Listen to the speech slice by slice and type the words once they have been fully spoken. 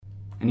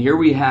And here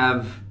we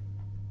have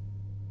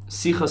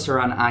Sichas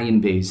Haran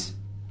Ayin Beis.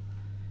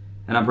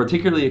 And I'm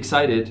particularly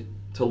excited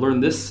to learn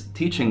this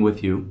teaching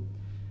with you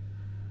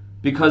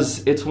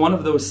because it's one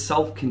of those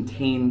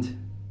self-contained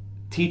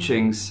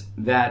teachings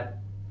that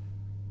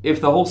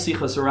if the whole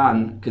Sichas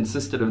Haran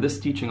consisted of this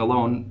teaching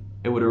alone,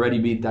 it would already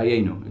be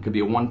Dayenu. It could be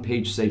a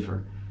one-page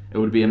sefer. It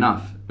would be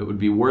enough. It would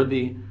be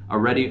worthy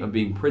already of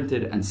being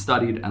printed and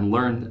studied and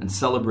learned and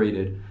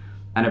celebrated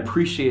and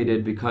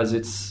appreciated because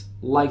it's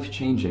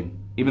life-changing.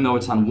 Even though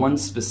it's on one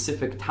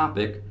specific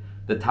topic,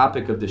 the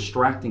topic of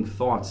distracting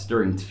thoughts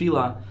during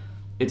tefillah,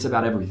 it's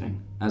about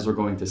everything, as we're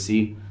going to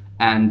see.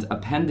 And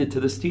appended to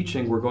this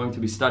teaching, we're going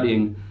to be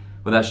studying,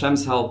 with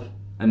Hashem's help,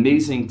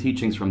 amazing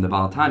teachings from the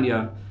Baal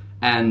Tanya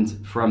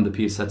and from the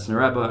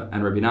Piasetzner Rebbe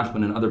and Rebbe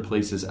Nachman and other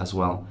places as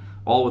well.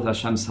 All with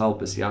Hashem's help,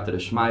 B'siyata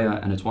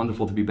D'Shmaya, and it's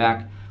wonderful to be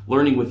back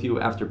learning with you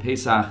after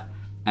Pesach,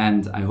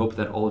 and I hope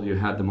that all of you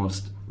had the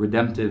most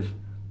redemptive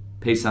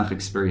Pesach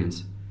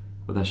experience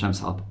with Hashem's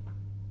help.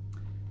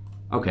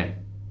 Okay,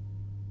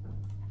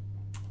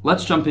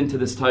 let's jump into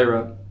this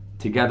Torah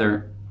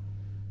together.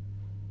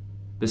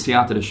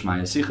 B'siyata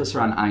D'Shmaya, Sichas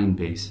Haran Ayin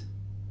Beis.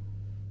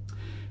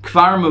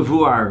 Kfar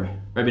Mavuar,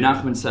 Rebbe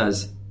Nachman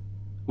says,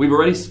 we've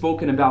already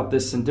spoken about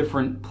this in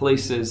different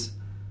places.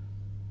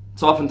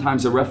 It's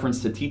oftentimes a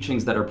reference to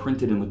teachings that are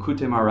printed in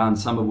Likutei Moharan,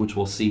 some of which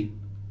we'll see.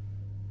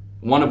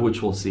 One of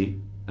which we'll see,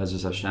 as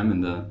is Hashem,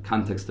 in the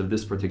context of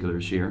this particular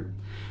shir.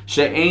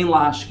 She'ein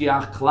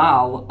la'ashkiach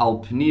klal al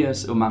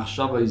pniyas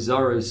u'machshavai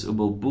zaris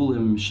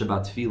u'bulbulim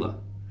shebatfila.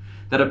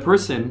 That a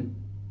person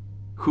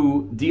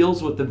who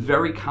deals with the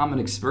very common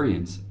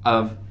experience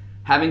of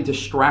having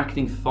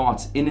distracting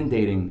thoughts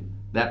inundating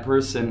that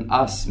person,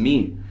 us,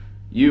 me,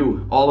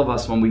 you, all of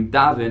us, when we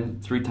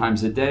daven 3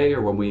 times a day,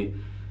 or when we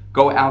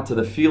go out to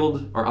the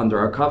field or under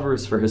our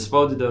covers for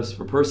hisbodedus,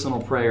 for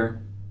personal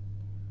prayer.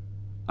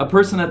 A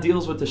person that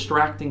deals with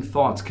distracting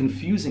thoughts,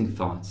 confusing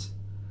thoughts.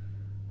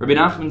 Rabbi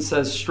Nachman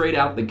says straight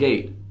out the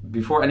gate,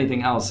 before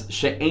anything else,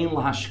 she'ein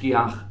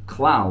lahashkiach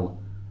klal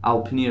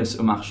al pniyas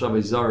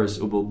u'machshavei zaris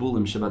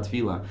u'bulbulim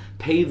shebatfila.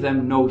 Pay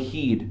them no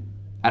heed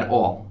at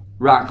all.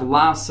 Rak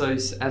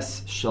lasos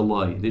es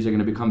shaloi. These are going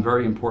to become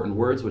very important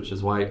words, which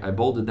is why I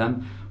bolded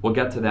them. We'll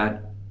get to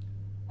that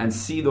and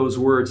see those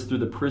words through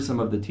the prism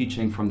of the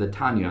teaching from the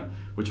Tanya,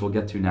 which we'll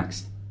get to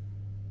next.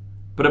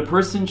 But a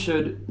person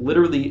should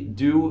literally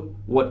do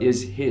what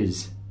is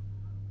his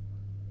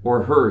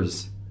or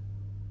hers.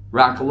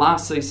 Rak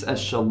lases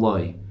es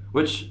shaloi,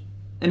 which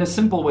in a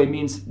simple way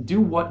means do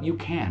what you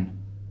can.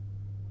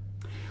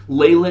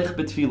 Leilech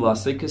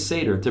b'tfilasei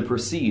keseder, to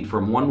proceed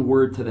from one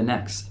word to the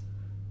next,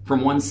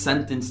 from one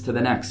sentence to the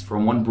next,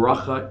 from one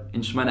bracha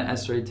in Shemana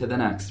Esrei to the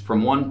next,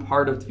 from one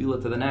part of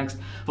tefillah to the next.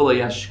 V'lo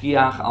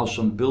yashkiach al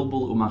sham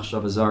bilbul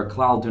u'machshav azar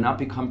klal. Do not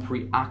become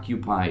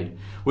preoccupied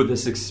with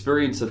this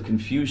experience of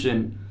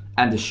confusion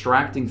and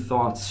distracting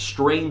thoughts,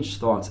 strange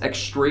thoughts,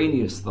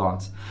 extraneous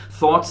thoughts,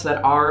 thoughts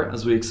that are,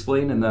 as we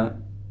explain in the,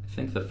 I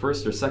think the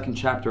first or second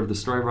chapter of the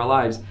story of our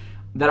lives,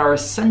 that are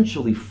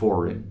essentially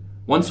foreign.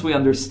 Once we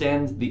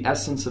understand the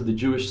essence of the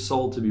Jewish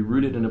soul to be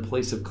rooted in a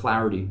place of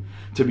clarity,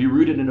 to be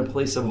rooted in a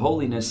place of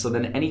holiness, so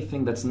then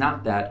anything that's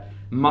not that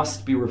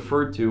must be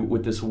referred to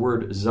with this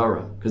word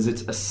zara, because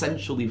it's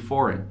essentially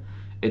foreign.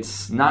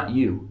 It's not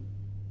you,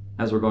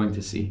 as we're going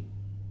to see.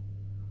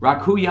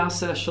 Raku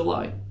yaseh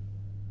shalai.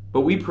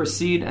 But we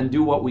proceed and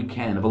do what we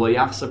can.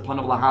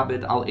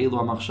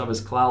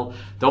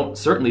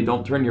 Certainly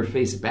don't turn your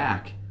face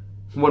back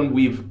when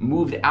we've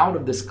moved out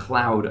of this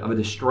cloud of a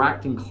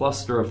distracting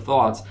cluster of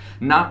thoughts,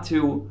 not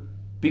to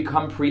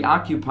become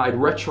preoccupied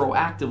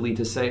retroactively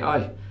to say,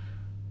 I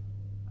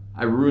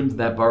ruined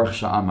that Baruch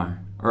Sha'amar,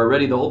 or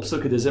already the whole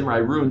Psukkah de Zimra I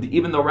ruined,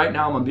 even though right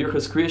now I'm on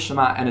Birchas Kriya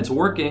Shema and it's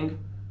working.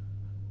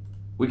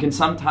 We can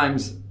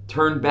sometimes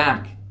turn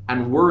back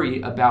and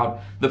worry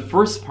about the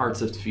first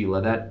parts of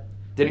Tefillah that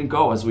didn't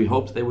go as we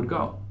hoped they would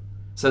go.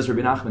 Says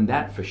Rabbi Nachman,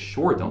 that for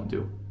sure don't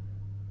do.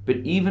 But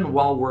even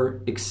while we're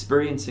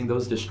experiencing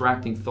those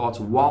distracting thoughts,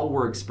 while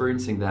we're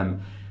experiencing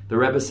them, the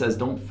Rebbe says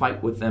don't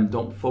fight with them,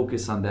 don't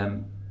focus on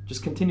them.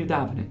 Just continue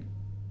davening.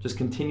 Just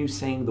continue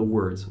saying the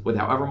words with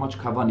however much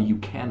kavanah you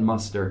can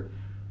muster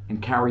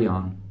and carry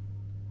on.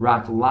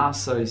 Rak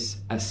lasos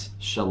es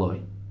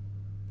shaloi.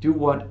 Do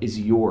what is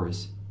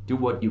yours. Do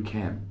what you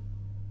can.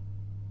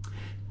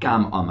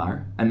 Gam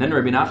Amar. And then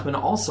Rabbi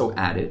Nachman also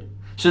added,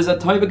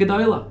 Shezat toiva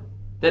gedola,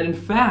 that in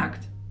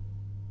fact,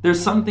 there's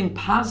something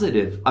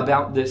positive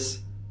about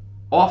this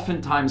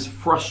oftentimes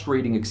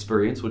frustrating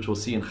experience, which we'll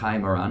see in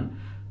Chaim Aran,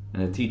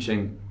 in a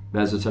teaching,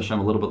 Be'ezras Hashem,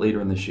 a little bit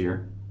later in this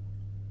year.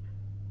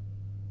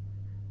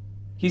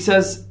 He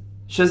says,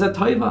 Shezat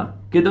toiva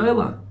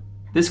gedola.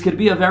 This could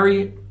be a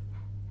very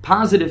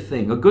positive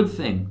thing, a good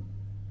thing.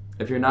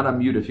 If you're not on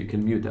mute, if you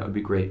can mute, that would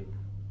be great.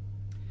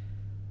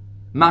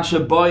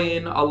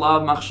 Mashaboyin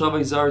alav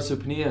machshavai zaros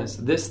upniyas.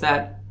 This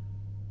that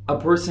a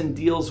person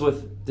deals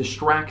with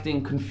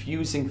distracting,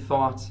 confusing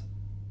thoughts.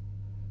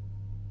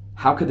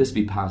 How could this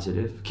be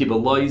positive?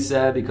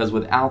 Because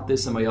without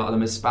this, if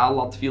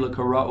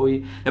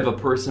a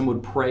person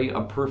would pray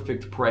a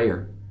perfect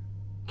prayer,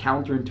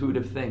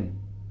 counterintuitive thing.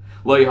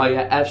 The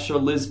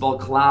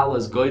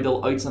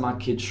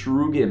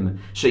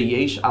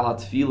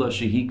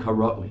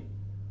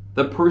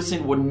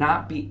person would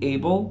not be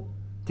able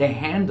to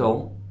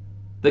handle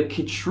the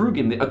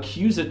kitrugim, the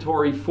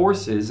accusatory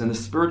forces in the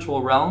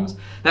spiritual realms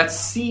that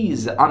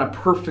seize on a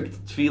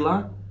perfect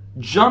tefillah,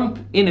 jump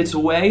in its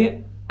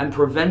way, and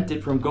prevent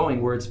it from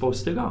going where it's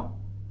supposed to go.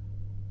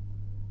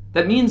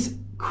 That means,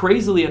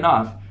 crazily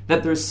enough,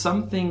 that there's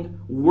something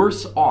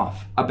worse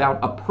off about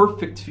a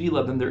perfect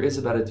tefillah than there is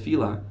about a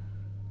tefillah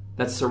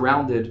that's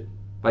surrounded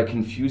by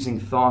confusing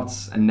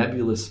thoughts and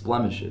nebulous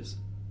blemishes.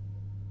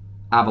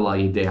 But a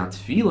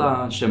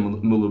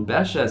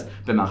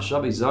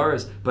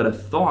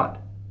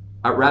thought,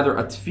 rather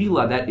a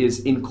tefillah that is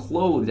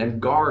enclosed and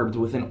garbed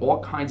within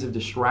all kinds of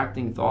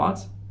distracting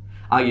thoughts,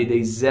 so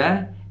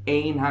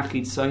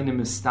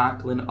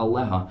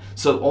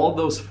all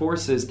those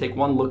forces take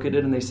one look at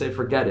it and they say,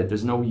 forget it,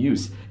 there's no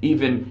use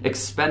even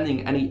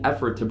expending any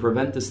effort to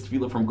prevent this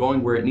tefillah from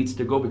going where it needs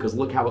to go, because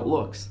look how it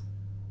looks.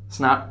 It's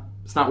not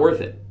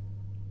worth it.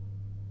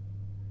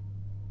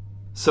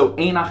 So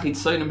they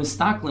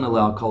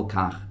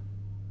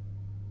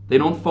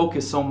don't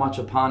focus so much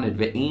upon it,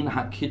 and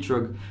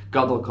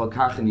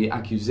the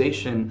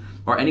accusation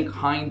or any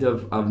kind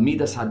of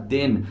midas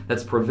hadin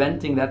that's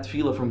preventing that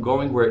tefillah from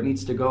going where it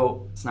needs to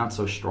go, it's not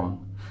so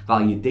strong.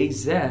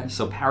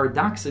 So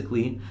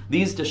paradoxically,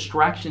 these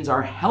distractions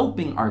are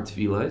helping our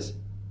tefillahs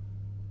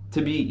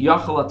to be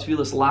yachal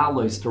tefillahs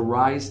lalos, to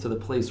rise to the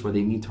place where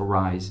they need to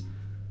rise,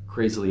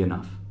 crazily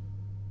enough.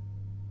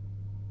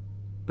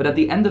 But at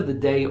the end of the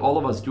day, all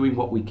of us doing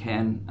what we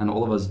can, and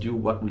all of us do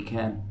what we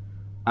can,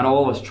 and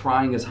all of us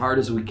trying as hard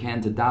as we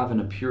can to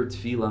daven a pure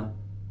tefillah.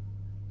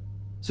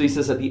 So he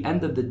says, at the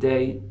end of the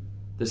day,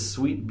 the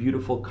sweet,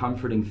 beautiful,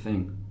 comforting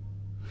thing,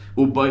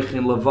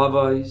 u'boichin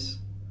levavos,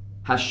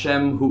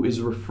 Hashem, who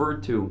is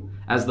referred to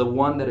as the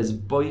one that is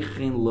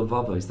boichin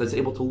levavos, that's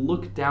able to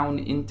look down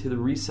into the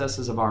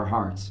recesses of our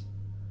hearts.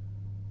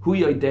 Hu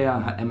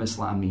yodea ha'emes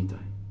la'amitai.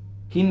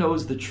 He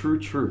knows the true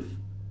truth.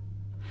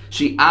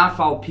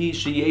 She'afal pi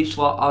sheyesh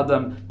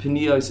la'adam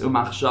pniyos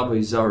u'machshavos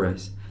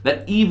zares.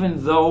 That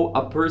even though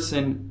a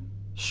person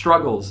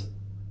struggles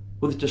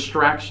with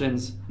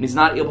distractions and he's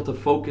not able to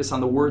focus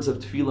on the words of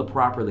tefillah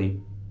properly,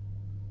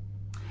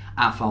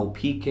 afal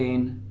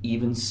pikein,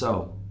 even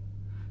so,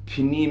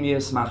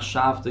 pnimius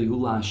machshavtei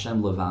hula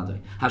Hashem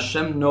levadai.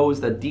 Hashem knows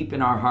that deep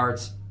in our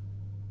hearts,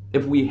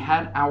 if we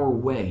had our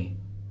way,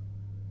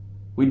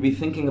 we'd be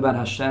thinking about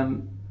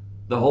Hashem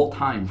the whole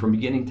time, from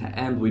beginning to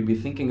end. We'd be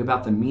thinking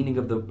about the meaning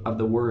of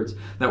the words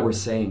that we're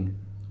saying.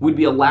 We'd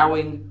be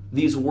allowing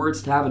these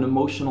words to have an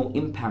emotional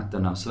impact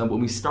on us, so that when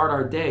we start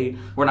our day,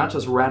 we're not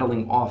just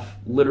rattling off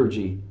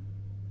liturgy,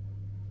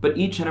 but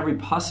each and every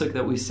pasuk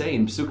that we say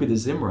in Psukkah de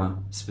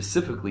Zimra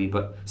specifically,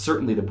 but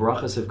certainly the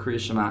brachas of Kriya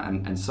Shema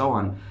and so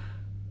on,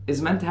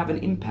 is meant to have an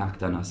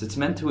impact on us. It's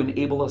meant to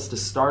enable us to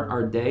start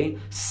our day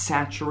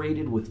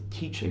saturated with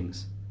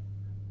teachings.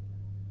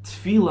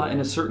 Tefillah,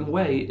 in a certain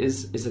way,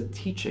 is a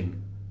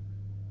teaching.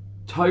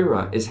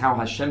 Torah is how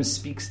Hashem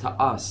speaks to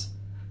us.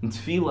 And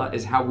tefillah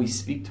is how we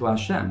speak to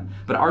Hashem.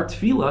 But our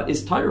tefillah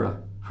is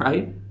Torah,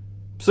 right?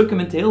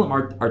 Psukim and Tehillim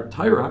are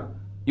Torah.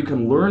 You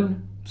can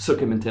learn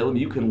Psukim and Tehillim.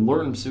 You can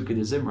learn Psukkah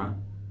de Zimra.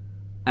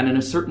 And in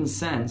a certain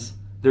sense,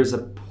 there's a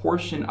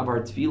portion of our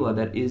tefillah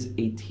that is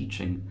a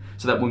teaching.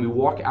 So that when we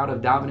walk out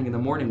of davening in the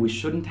morning, we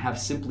shouldn't have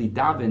simply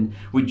davened.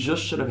 We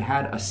just should have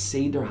had a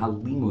Seder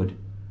HaLimud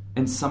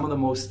and some of the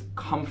most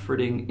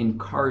comforting,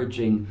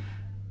 encouraging,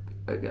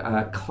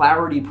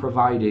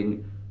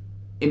 clarity-providing,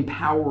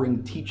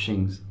 empowering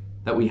teachings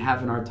that we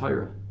have in our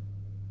Torah,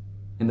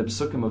 in the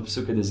Psukim of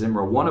Psukkah de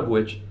Zimra, one of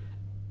which,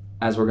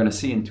 as we're going to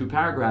see in 2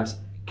 paragraphs,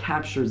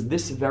 captures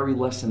this very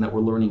lesson that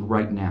we're learning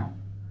right now,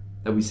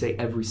 that we say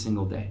every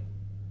single day.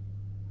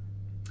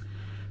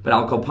 But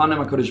Al Kol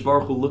Panim, HaKadosh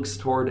Baruch Hu looks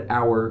toward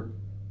our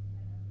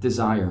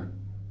desire.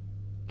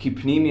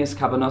 Because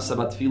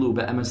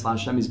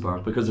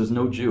there's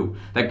no Jew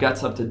that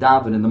gets up to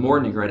daven in the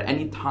morning or at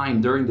any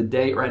time during the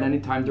day or at any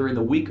time during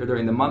the week or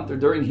during the month or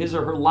during his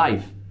or her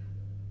life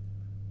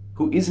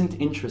who isn't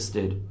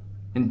interested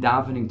in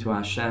davening to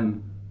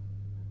Hashem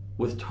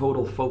with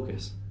total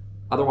focus.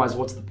 Otherwise,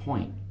 what's the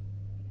point?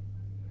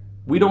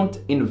 We don't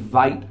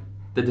invite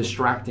the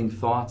distracting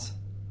thoughts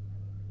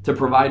to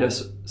provide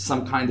us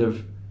some kind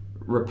of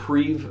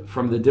reprieve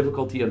from the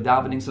difficulty of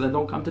davening, so then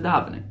don't come to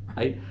davening,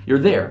 right? You're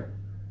there.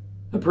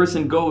 The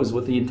person goes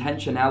with the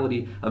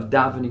intentionality of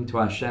davening to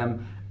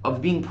Hashem,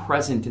 of being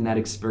present in that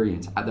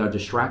experience. There are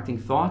distracting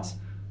thoughts,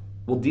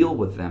 we'll deal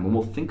with them, and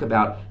we'll think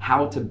about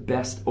how to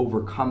best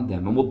overcome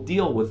them, and we'll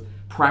deal with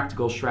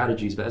practical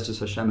strategies,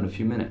 Be'ezus Hashem, in a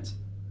few minutes.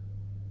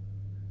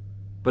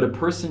 But a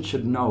person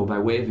should know, by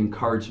way of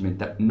encouragement,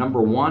 that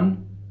number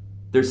one,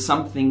 there's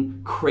something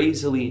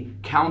crazily,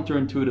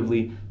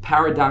 counterintuitively,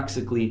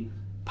 paradoxically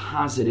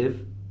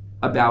positive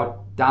about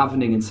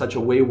davening in such a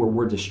way where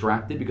we're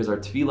distracted, because our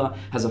tefillah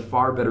has a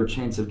far better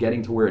chance of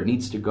getting to where it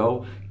needs to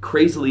go,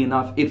 crazily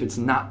enough, if it's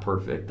not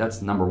perfect.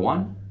 That's number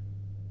one.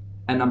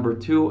 And number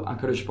two,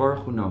 HaKadosh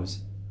Baruch Hu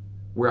knows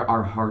where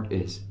our heart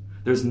is.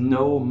 There's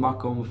no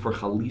makom for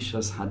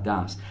chalishas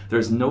hadas.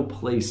 There's no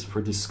place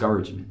for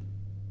discouragement.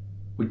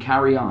 We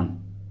carry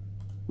on.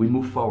 We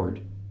move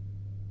forward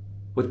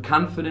with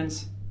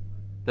confidence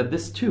that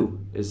this too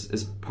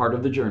is part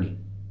of the journey.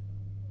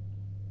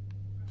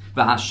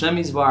 V'Hashem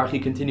Yisbarach, he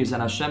continues,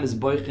 and Hashem is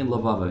boichin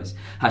lavavos.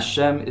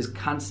 Hashem is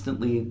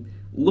constantly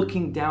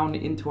looking down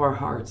into our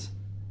hearts.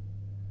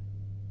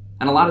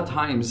 And a lot of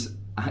times,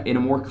 in a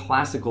more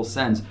classical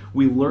sense,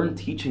 we learn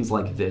teachings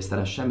like this, that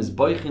Hashem is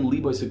boichin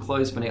libos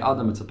uklois b'nei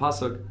adam, it's a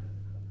pasuk,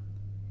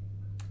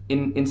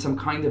 in some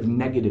kind of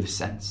negative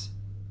sense.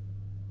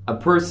 A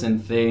person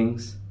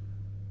thinks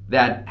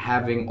that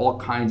having all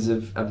kinds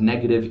of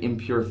negative,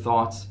 impure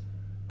thoughts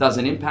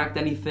doesn't impact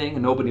anything,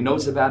 and nobody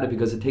knows about it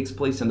because it takes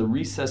place in the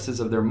recesses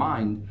of their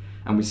mind.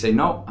 And we say,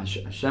 no,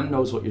 Hashem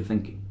knows what you're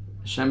thinking.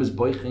 Hashem is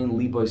boichin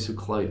libos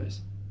uklois.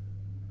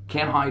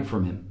 Can't hide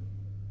from Him.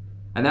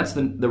 And that's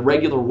the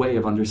regular way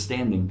of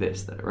understanding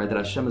this, that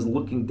Hashem is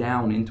looking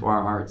down into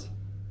our hearts.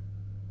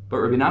 But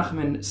Rabbi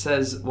Nachman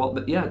says, well,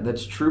 yeah,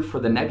 that's true for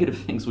the negative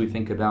things we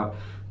think about,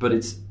 but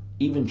it's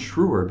even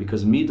truer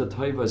because midah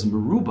tova is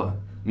meruba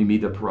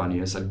mimidah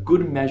paranias. A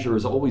good measure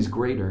is always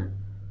greater.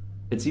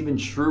 It's even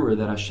truer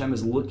that Hashem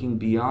is looking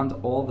beyond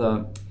all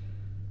the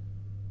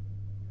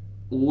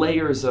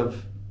layers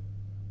of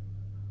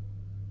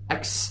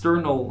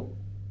external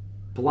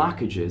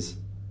blockages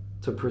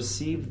to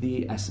perceive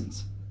the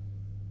essence,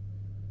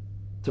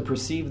 to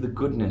perceive the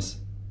goodness,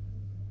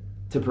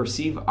 to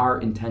perceive our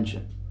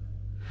intention.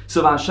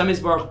 So Hashem is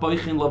baruch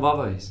boichin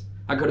lavavos.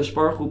 HaKadosh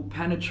Baruch Hu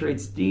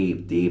penetrates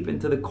deep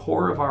into the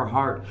core of our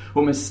heart.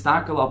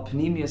 U'mistakel al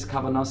pnimius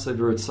kavanasa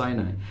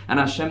v'ritzaynai. And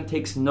Hashem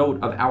takes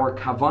note of our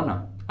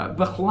kavana,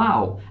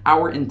 b'chlal,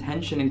 our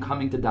intention in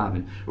coming to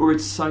daven,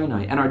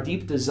 u'ritzaynai, and our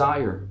deep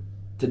desire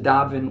to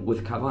daven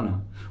with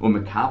kavana.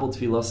 U'mekabel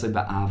tfilasei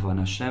ba'ava. And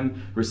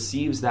Hashem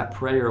receives that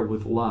prayer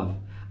with love.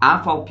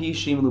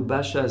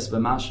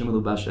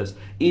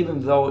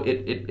 Even though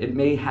it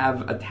may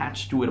have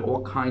attached to it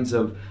all kinds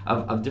of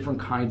different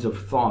kinds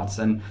of thoughts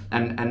and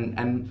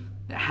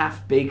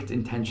half-baked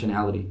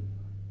intentionality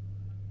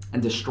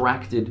and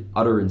distracted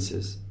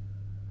utterances.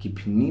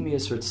 Because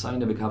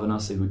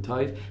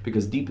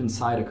deep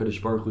inside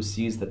HaKadosh Baruch Hu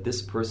sees that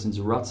this person's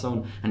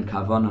ratzon and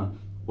kavana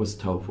was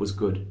tov, was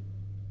good.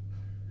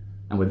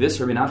 And with this,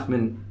 Rabbi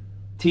Nachman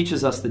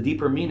teaches us the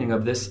deeper meaning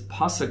of this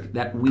pasuk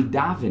that we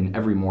daven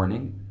every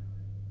morning,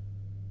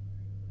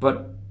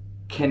 but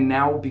can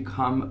now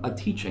become a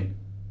teaching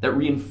that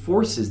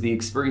reinforces the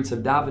experience of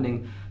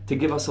davening to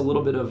give us a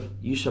little bit of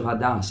yishav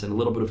hadas and a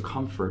little bit of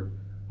comfort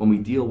when we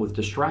deal with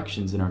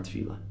distractions in our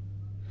tefillah.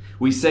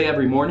 We say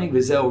every morning,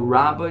 V'zeu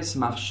rabbis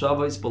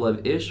machshavos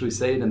b'lev ish. We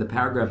say it in the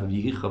paragraph of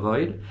Yehi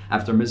Chavoid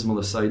after Mizmor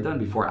L'Sayda and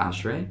before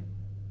Ashrei.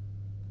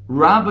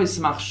 Rabbis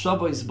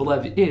machshavos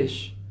b'lev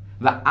ish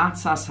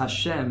va'atzas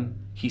Hashem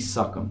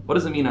hisakum. What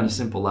does it mean on a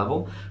simple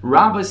level?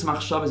 Rabbis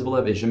machshavos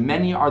b'lev ish.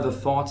 Many are the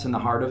thoughts in the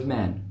heart of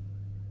man.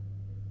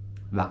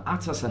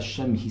 Va'atzas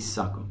Hashem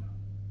hisakum.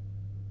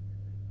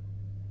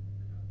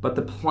 But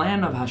the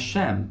plan of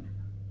Hashem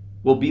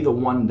will be the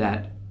one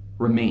that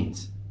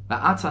remains.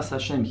 Va'atzas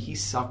Hashem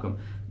hisakum.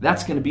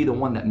 That's going to be the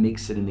one that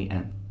makes it in the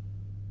end.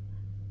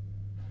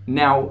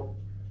 Now,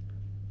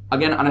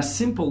 again, on a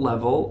simple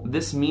level,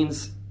 this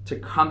means to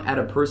come at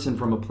a person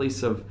from a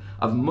place of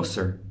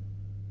musar,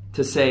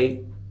 to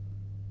say,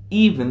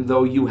 even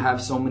though you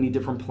have so many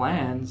different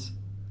plans,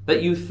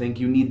 that you think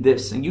you need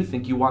this, and you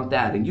think you want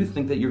that, and you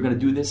think that you're going to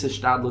do this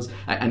ishtadlus,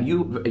 and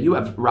you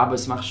have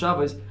rabbis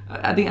machshavos,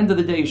 at the end of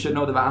the day, you should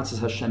know that va'atzas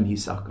Hashem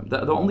hisakum.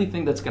 The only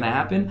thing that's going to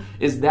happen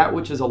is that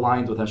which is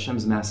aligned with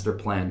Hashem's master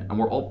plan, and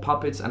we're all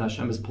puppets, and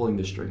Hashem is pulling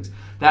the strings.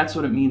 That's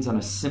what it means on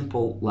a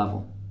simple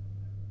level.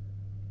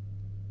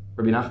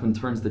 Rabbi Nachman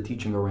turns the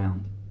teaching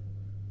around.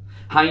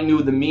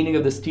 Hainu, the meaning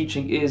of this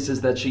teaching is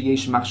that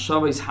sheyesh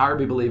machshavos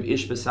harbi b'lev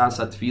ish b'sas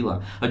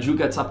hatfila. A Jew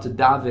gets up to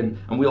daven,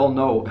 and we all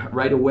know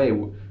right away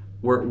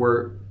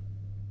we're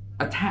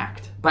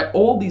attacked by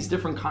all these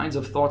different kinds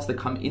of thoughts that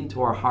come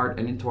into our heart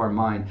and into our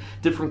mind,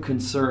 different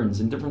concerns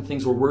and different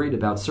things we're worried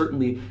about.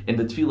 Certainly in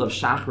the tefillah of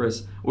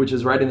Shacharis, which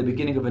is right in the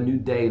beginning of a new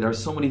day, there are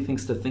so many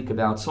things to think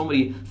about, so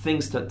many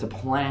things to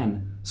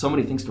plan, so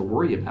many things to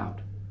worry about.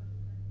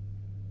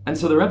 And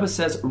so the Rebbe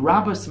says,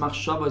 Rabbis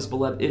machshavos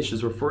b'lev ish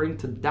is referring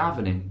to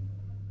davening,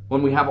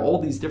 when we have all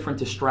these different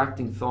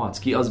distracting thoughts.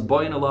 Ki az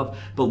boyin alav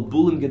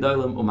belbulim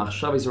gedolim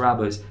u'machshavos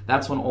rabbis.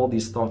 That's when all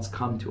these thoughts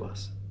come to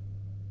us.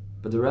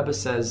 But the Rebbe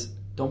says,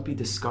 don't be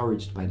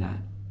discouraged by that.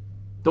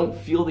 Don't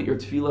feel that your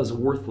tefillah is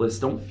worthless.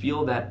 Don't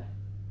feel that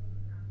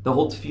the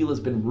whole tefillah has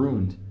been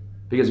ruined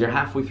because you're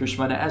halfway through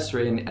Shemana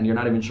Esrei and you're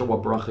not even sure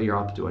what bracha you're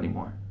up to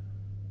anymore.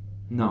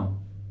 No.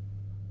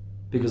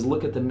 Because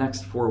look at the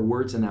next 4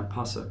 words in that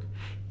pasuk.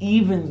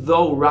 Even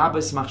though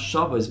rabbis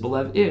machshavos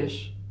b'lev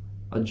ish,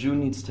 a Jew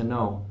needs to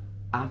know,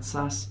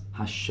 atzas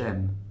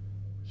Hashem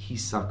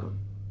hisakum.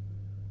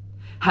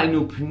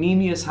 Hainu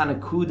pnimius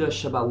hanakuda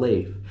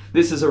shabalev.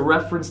 This is a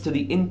reference to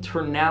the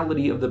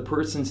internality of the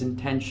person's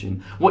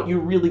intention, what you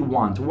really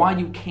want, why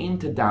you came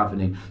to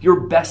davening,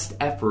 your best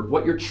effort,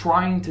 what you're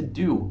trying to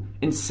do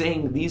in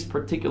saying these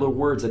particular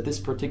words at this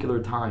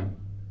particular time.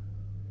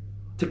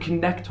 To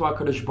connect to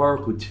HaKadosh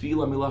Baruch Hu,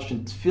 tefillah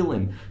milashon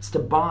tefillin, is to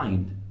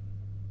bind,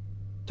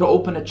 to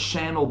open a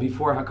channel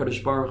before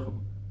HaKadosh Baruch Hu,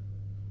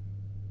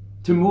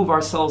 to move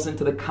ourselves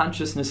into the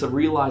consciousness of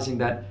realizing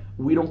that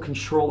we don't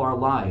control our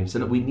lives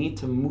and that we need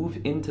to move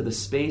into the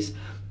space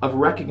of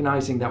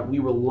recognizing that we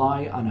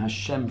rely on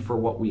Hashem for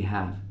what we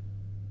have.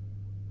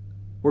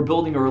 We're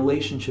building a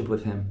relationship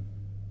with Him.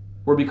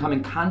 We're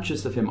becoming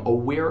conscious of Him,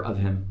 aware of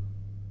Him.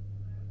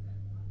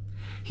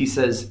 He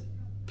says,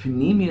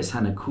 Pnimius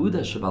hanakuda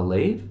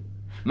shabalev,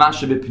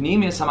 masha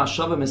b'pnimius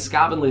hamashava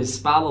miskaven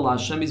lehispalel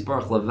Hashem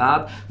yisbarach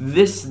levad,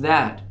 this,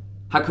 that,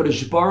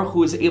 HaKadosh Baruch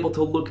Hu is able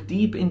to look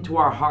deep into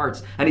our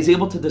hearts, and He's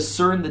able to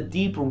discern the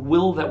deep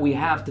will that we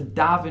have to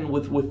daven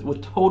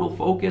with total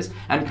focus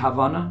and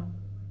kavana.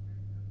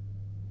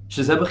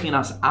 Shezeh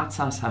b'chinas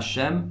atzas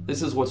Hashem.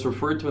 This is what's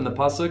referred to in the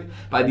pasuk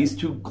by these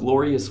two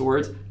glorious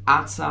words,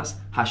 atzas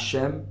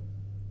Hashem,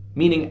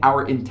 meaning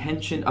our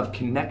intention of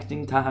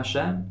connecting to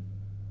Hashem.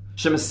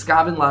 That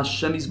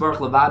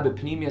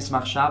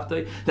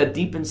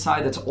deep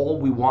inside, that's all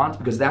we want,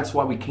 because that's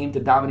why we came to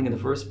davening in the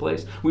first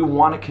place. We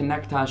want to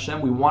connect to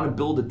Hashem. We want to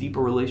build a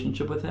deeper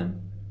relationship with Him.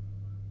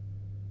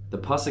 The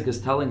pasuk is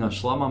telling us,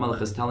 Shlomo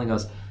Melech is telling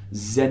us,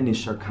 Zen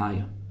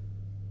Nisharkaya.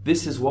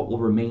 This is what will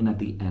remain at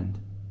the end.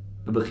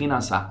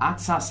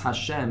 Atzas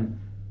Hashem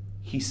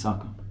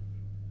Hisakum.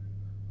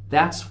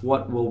 That's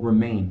what will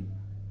remain.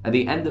 At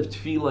the end of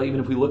tefillah, even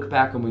if we look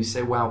back and we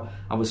say, wow,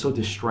 I was so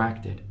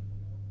distracted.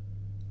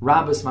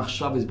 Rabbis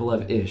machshavos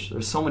belev ish.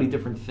 There's so many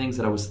different things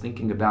that I was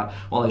thinking about.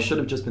 Well, I should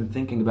have just been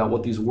thinking about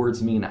what these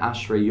words mean.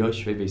 Ashrei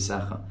yoshvei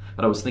veisecha.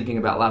 But I was thinking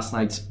about last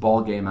night's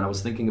ball game, and I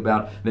was thinking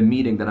about the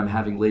meeting that I'm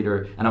having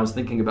later, and I was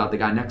thinking about the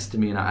guy next to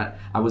me, and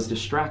I was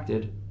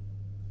distracted.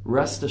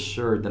 Rest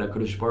assured that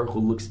HaKadosh Baruch Hu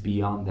looks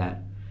beyond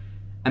that.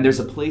 And there's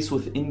a place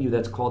within you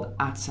that's called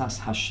Atzas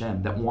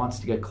Hashem, that wants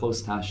to get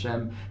close to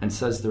Hashem, and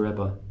says the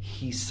Rebbe,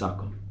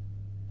 Hisakum.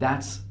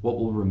 That's what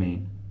will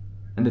remain.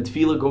 And the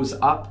tefillah goes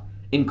up,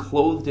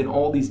 enclosed in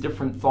all these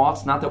different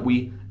thoughts, not that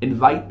we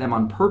invite them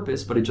on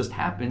purpose, but it just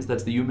happens.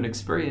 That's the human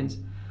experience.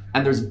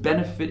 And there's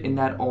benefit in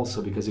that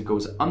also, because it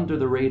goes under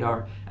the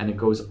radar and it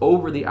goes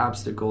over the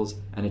obstacles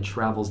and it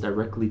travels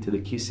directly to the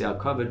Kisei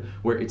HaKavod,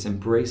 where it's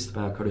embraced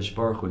by HaKadosh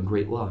Baruch Hu in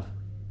great love.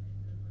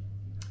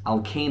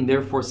 Al Kain,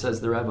 therefore, says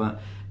the Rebbe,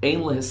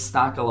 Ein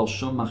lehistakel al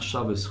shum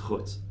machshavos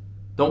chutz.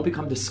 Don't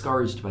become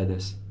discouraged by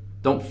this.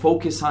 Don't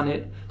focus on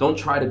it. Don't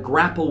try to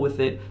grapple with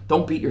it.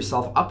 Don't beat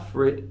yourself up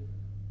for it.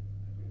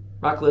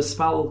 Rak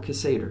lehispalel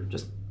keseder.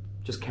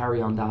 Just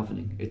carry on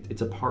davening.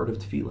 It's a part of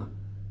tefillah.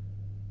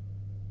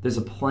 There's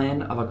a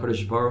plan of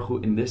HaKadosh Baruch Hu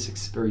in this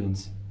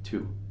experience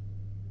too.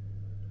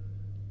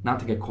 Not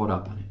to get caught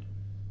up on it.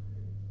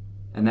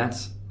 And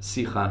that's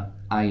Sicha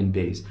Ayin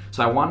Beis.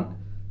 So I want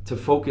to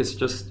focus,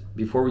 just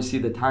before we see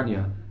the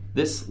Tanya,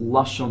 this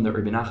lashon that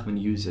Rebbe Nachman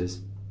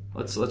uses.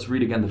 Let's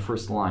read again the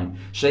first line.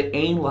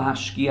 She'ein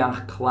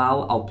lahashkiach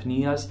klal al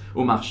pniyas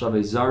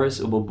u'machshavei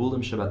zaris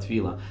u'bobulim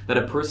shebatfila. That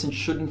a person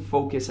shouldn't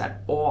focus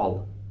at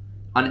all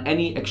on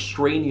any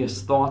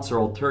extraneous thoughts or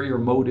ulterior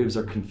motives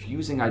or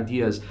confusing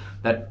ideas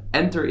that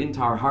enter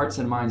into our hearts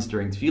and minds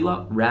during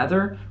tefillah.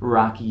 Rather,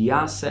 rak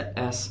yaseh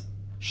es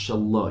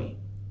shaloi.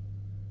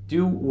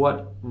 Do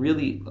what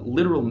literally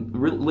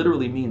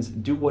means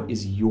do what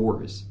is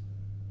yours,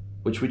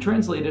 which we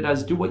translated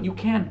as do what you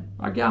can.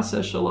 Rak yaseh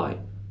es shaloi.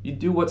 You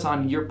do what's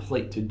on your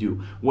plate to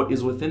do, what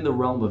is within the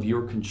realm of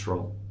your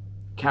control.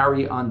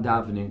 Carry on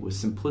davening with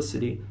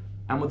simplicity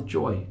and with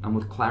joy and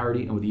with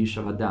clarity and with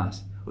yishav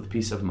hadas, with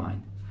peace of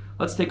mind.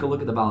 Let's take a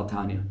look at the Baal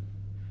Tanya.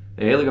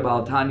 The Heilige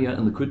Baal Tanya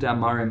in Likutei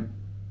Amarim,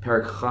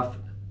 Perek Chaf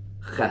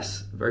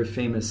Ches, a very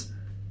famous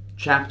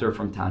chapter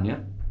from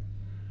Tanya,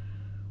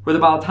 where the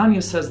Baal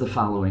Tanya says the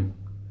following.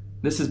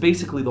 This is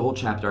basically the whole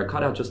chapter. I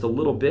cut out just a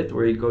little bit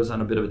where he goes on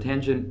a bit of a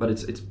tangent, but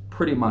it's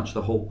pretty much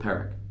the whole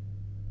Perek.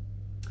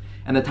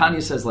 And the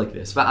Tanya says like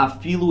this: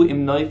 Va'afilu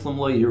im noiflam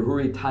lo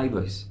yirhuri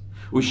taivos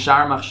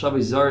u'shar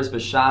machshavos zaros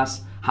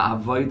b'shas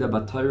ha'avoda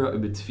b'torah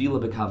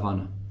u'b'tefillah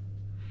b'kavana.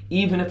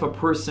 Even if a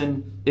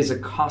person is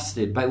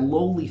accosted by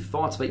lowly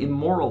thoughts, by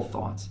immoral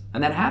thoughts,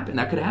 and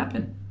that could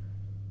happen.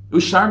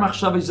 U'shar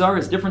machshavos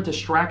zaros, different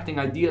distracting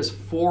ideas,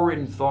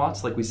 foreign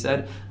thoughts, like we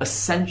said,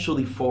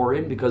 essentially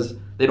foreign because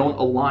they don't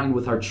align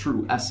with our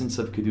true essence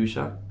of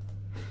Kedusha.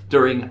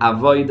 During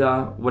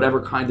avoda,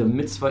 whatever kind of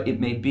mitzvah it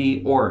may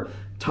be, or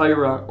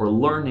Torah, or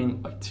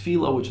learning, or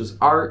tefillah, which is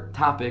our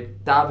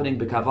topic, davening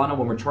b'kavana,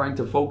 when we're trying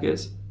to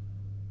focus.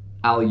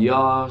 Al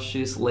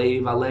yashis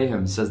leiv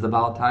aleihim, says the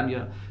Baal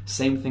Tanya.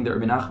 Same thing that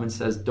Rebbe Nachman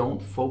says,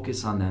 don't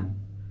focus on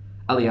them.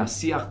 Al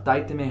yasiach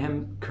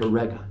daitemehem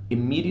kerega.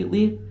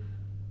 Immediately,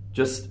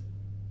 just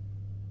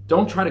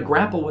don't try to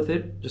grapple with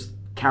it, just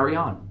carry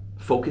on.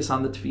 Focus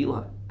on the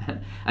tefillah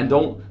And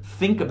don't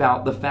think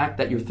about the fact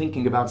that you're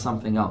thinking about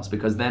something else,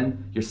 because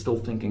then you're still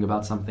thinking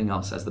about something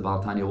else, as the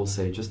Baal Tanya will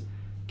say. Just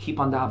keep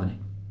on davening.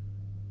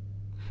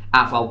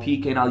 And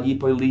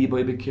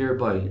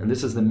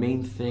this is the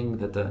main thing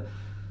that the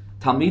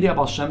Talmidei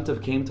Baal Shem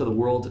Tov came to the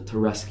world to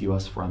rescue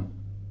us from.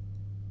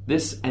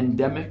 This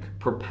endemic,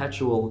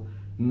 perpetual,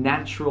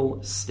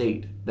 natural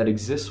state that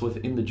exists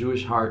within the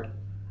Jewish heart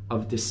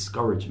of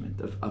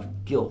discouragement,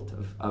 of guilt,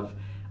 of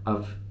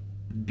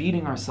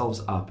beating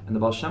ourselves up. And the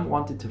Baal Shem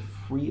wanted to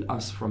free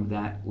us from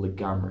that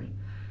legamri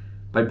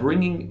by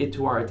bringing it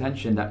to our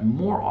attention that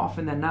more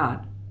often than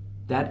not,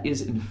 that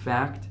is in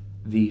fact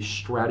the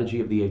strategy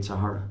of the Yetzer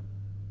Hara,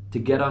 to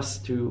get us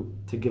to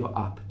give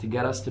up, to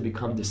get us to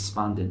become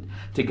despondent,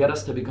 to get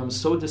us to become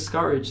so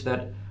discouraged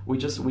that we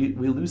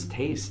lose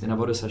taste in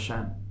Avodas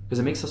Hashem, because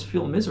it makes us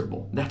feel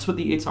miserable. That's what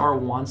the Yetzer Hara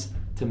wants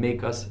to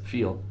make us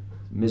feel,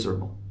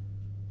 miserable.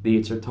 The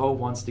Yetzer Tov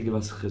wants to give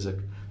us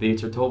chizuk. The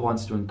Yetzer Tov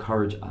wants to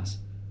encourage us.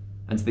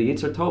 And the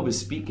Yetzer Tov is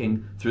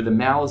speaking through the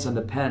mouths and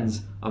the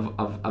pens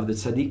of the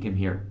tzaddikim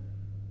here,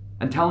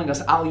 and telling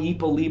us, Al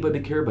yipa liba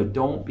bekirba,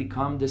 don't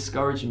become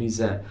discouraged,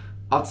 mizeh,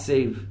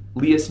 atsev,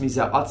 lias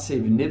mizeh,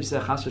 atsev,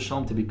 nivzeh, chas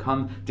v'shalom, to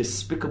become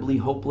despicably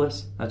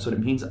hopeless. That's what it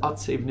means,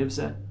 atsev,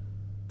 nivzeh,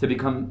 to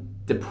become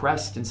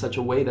depressed in such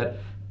a way that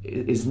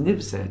is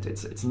nivzeh.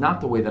 It's not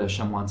the way that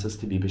Hashem wants us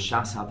to be.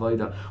 B'shas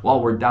havoda,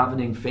 while we're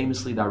davening,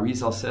 famously the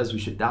Arizal says we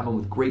should daven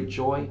with great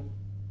joy.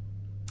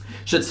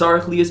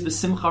 Shetzarech liyas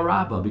b'simcha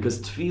rabba,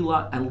 because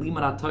tefillah and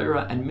liman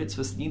Torah and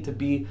mitzvahs need to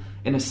be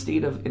in a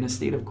state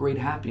of great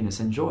happiness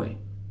and joy.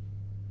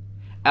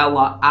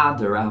 Ella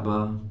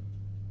adarabba,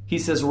 he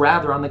says,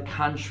 rather on the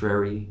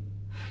contrary,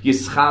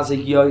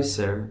 yischazik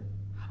yoser,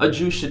 a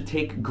Jew should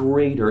take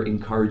greater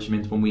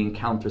encouragement when we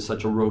encounter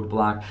such a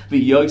roadblock. You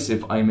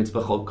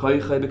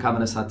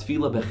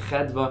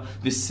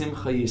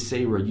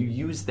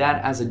use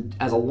that as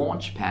a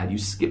launch pad. You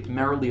skip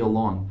merrily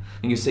along.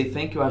 And you say,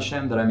 thank you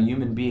Hashem that I'm a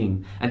human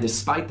being. And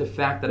despite the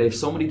fact that I have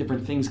so many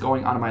different things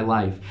going on in my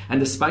life, and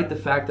despite the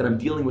fact that I'm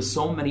dealing with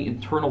so many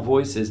internal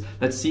voices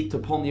that seek to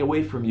pull me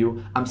away from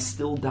you, I'm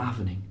still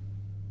davening.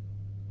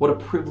 What a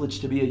privilege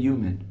to be a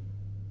human.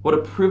 What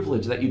a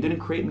privilege that you didn't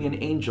create me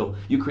an angel.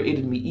 You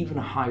created me even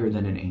higher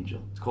than an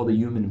angel. It's called a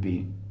human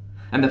being.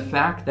 And the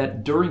fact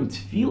that during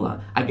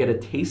tefillah, I get a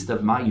taste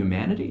of my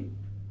humanity,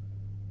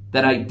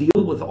 that I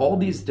deal with all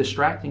these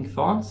distracting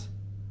thoughts,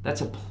 that's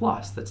a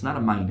plus. That's not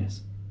a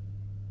minus.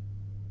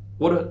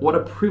 What a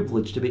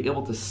privilege to be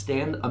able to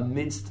stand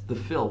amidst the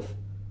filth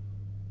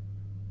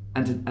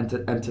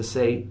and to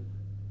say,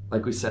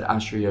 like we said,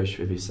 Asher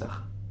Yoshve V'Sech.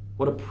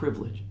 What a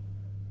privilege.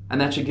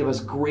 And that should give us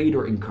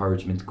greater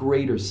encouragement,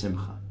 greater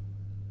simcha.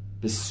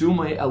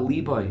 Besumay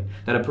alibai,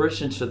 that a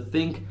person should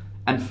think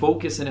and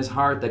focus in his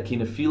heart that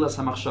kinafilas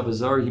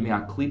hamachshavazar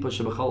himiaklipa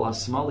shebachal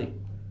asmali.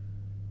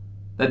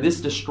 That this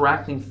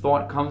distracting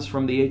thought comes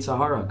from the Yetzer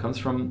Hara, comes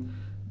from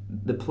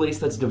the place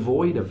that's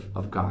devoid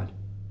of God,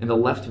 in the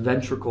left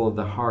ventricle of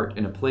the heart,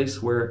 in a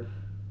place where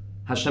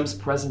Hashem's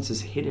presence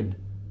is hidden,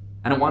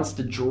 and it wants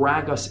to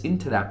drag us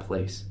into that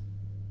place.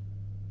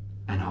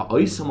 And that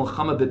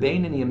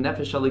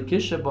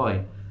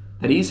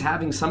he's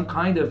having some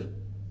kind of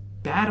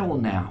battle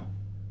now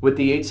with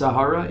the Yetzer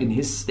Hara in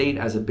his state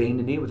as a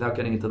Beinani, without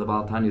getting into the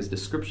Baal Tanya's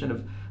description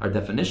of, or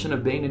definition of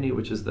Beinani,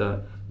 which is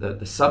the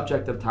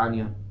subject of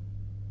Tanya.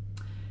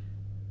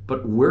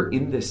 But we're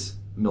in this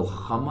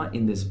milchama,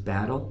 in this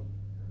battle,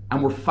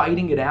 and we're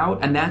fighting it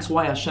out, and that's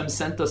why Hashem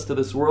sent us to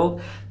this world,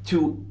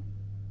 to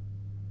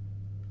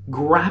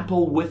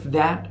grapple with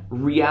that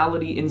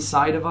reality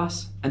inside of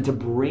us and to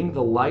bring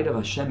the light of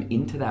Hashem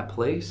into that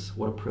place.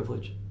 What a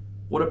privilege.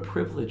 What a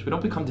privilege. We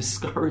don't become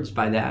discouraged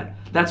by that.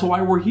 That's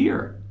why we're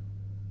here.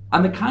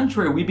 On the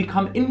contrary, we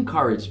become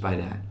encouraged by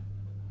that.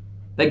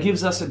 That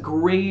gives us a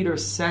greater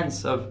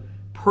sense of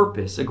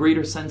purpose, a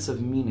greater sense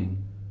of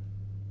meaning.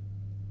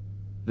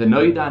 The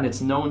Noida, and it's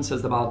known,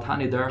 says the Baal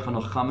Tanya,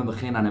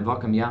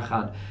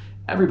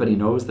 everybody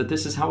knows that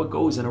this is how it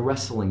goes in a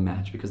wrestling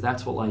match, because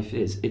that's what life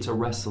is. It's a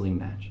wrestling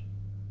match.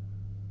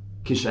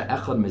 Kisha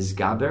echad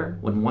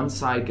mizgaber, when one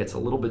side gets a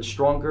little bit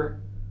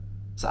stronger,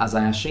 so as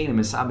I hashenim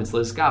misabitz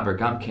lezgaber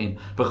gamkein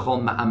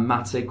b'chol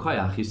ma'amatze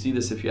koyach. You see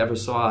this if you ever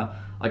saw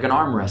like an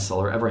arm wrestle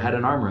or ever had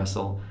an arm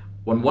wrestle.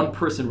 When one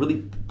person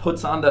really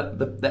puts on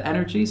the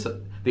energy, so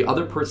the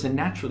other person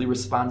naturally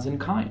responds in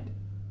kind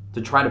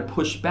to try to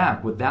push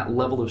back with that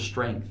level of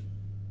strength.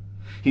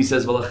 He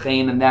says,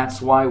 V'lachein, and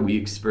that's why we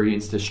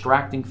experience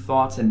distracting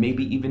thoughts and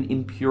maybe even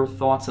impure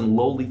thoughts and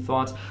lowly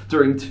thoughts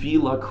during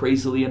tefillah,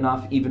 crazily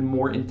enough, even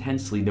more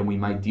intensely than we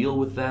might deal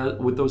with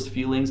those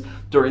feelings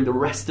during the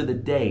rest of the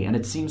day. And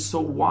it seems so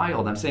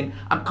wild. I'm saying,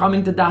 I'm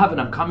coming to daven,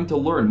 I'm coming to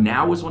learn.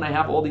 Now is when I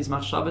have all these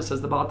machshavas,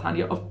 says the Baal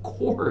Tanya. Of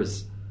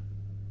course.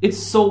 It's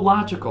so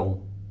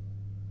logical.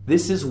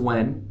 This is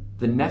when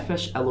the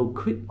nefesh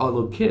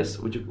elokis,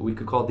 which we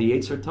could call the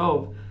Yetzer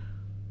Tov,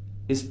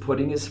 is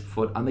putting his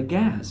foot on the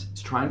gas.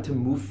 He's trying to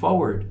move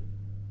forward.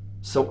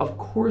 So of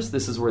course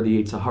this is where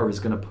the Yetzer Hara is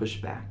going to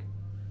push back.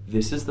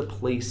 This is the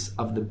place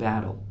of the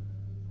battle.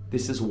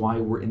 This is why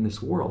we're in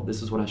this world.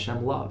 This is what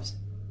Hashem loves.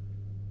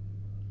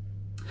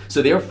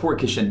 So therefore,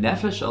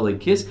 kishenefesh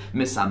alekis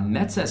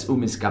misametzes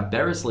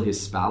umiskaberes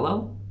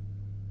lehispalel.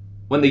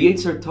 When the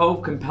Yetzer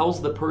Tov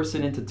compels the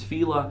person into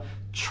tefillah,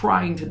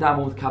 trying to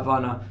daven with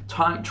kavana,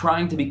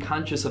 trying to be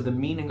conscious of the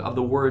meaning of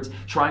the words,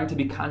 trying to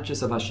be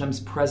conscious of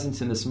Hashem's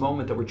presence in this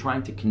moment that we're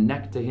trying to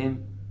connect to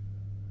Him.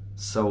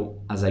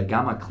 So,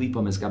 azagama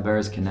klipam is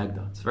gaberes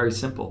kenegda. It's very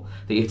simple.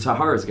 The Yetzer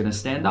Hara is going to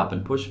stand up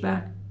and push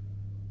back.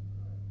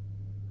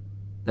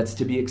 That's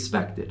to be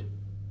expected.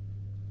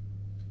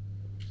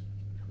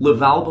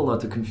 Levalbala,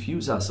 to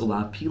confuse us,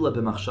 ulapila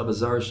b'machshava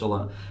zara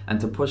shala, and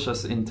to push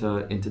us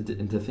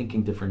into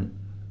thinking different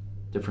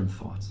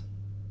thoughts.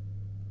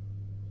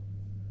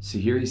 So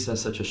here he says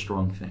such a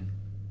strong thing.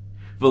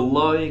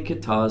 V'loi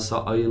kitaz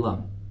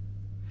ha'olam.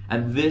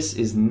 And this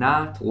is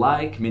not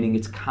like, meaning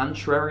it's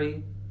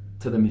contrary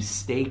to the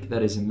mistake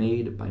that is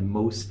made by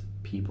most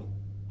people.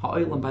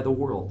 Ha'olam, by the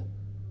world.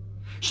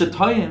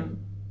 Shetayim,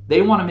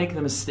 they want to make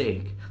the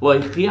mistake.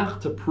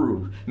 To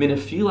prove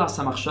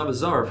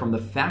from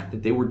the fact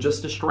that they were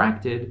just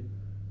distracted.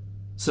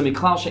 So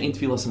must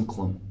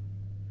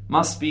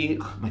be,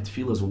 my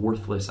tefillah is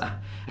worthless. I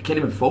can't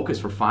even focus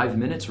for 5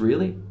 minutes,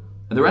 really?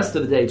 And the rest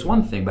of the day, it's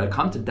one thing, but I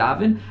come to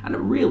daven, and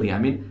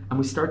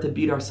we start to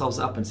beat ourselves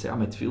up and say,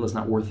 my tefillah is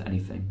not worth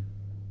anything.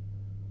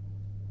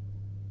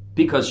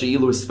 Because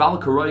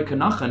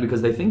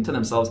because they think to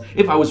themselves,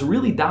 if I was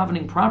really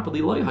davening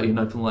properly,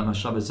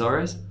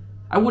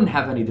 I wouldn't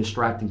have any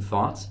distracting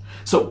thoughts.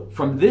 So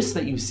from this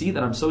that you see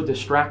that I'm so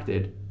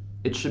distracted,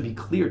 it should be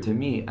clear to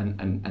me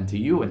and to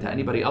you and to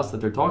anybody else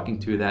that they're talking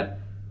to that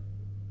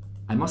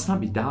I must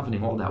not be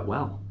davening all that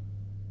well.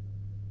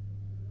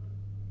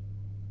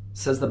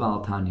 Says the Baal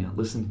Tanya,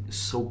 listen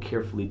so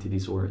carefully to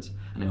these words,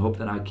 and I hope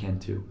that I can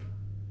too.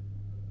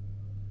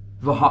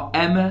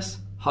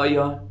 V'ha'emes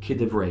haya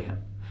kidivrehem.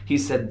 He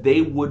said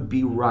they would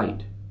be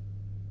right.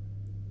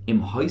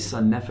 Im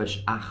haisa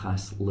nefesh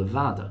achas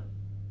levada.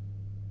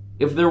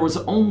 If there was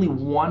only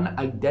one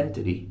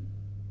identity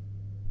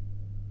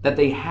that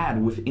they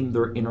had within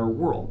their inner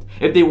world,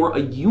 if they were a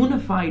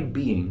unified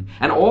being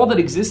and all that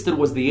existed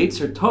was the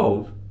Yetzer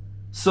Tov,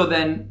 so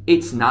then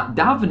it's not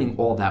davening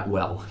all that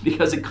well,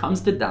 because it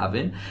comes to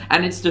daven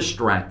and it's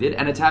distracted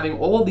and it's having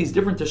all these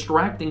different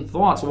distracting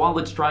thoughts while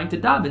it's trying to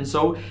daven,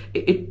 so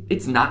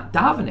it's not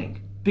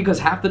davening because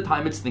half the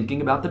time it's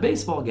thinking about the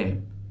baseball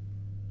game.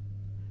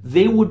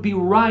 They would be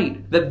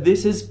right that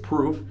this is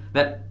proof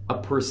that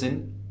a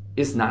person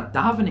is not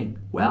davening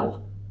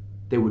well.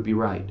 They would be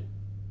right.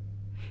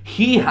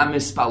 He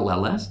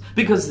hamispaleles,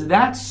 because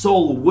that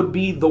soul would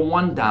be the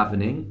one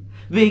davening.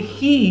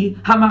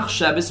 Vehi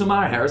hamachsheves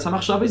umarheres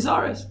hamachshavei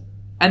zares,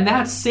 and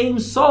that same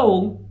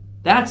soul,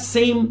 that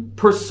same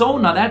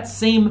persona, that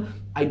same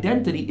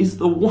identity is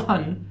the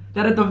one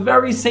that at the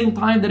very same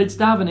time that it's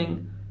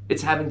davening,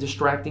 it's having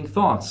distracting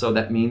thoughts. So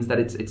that means that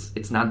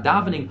it's not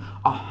davening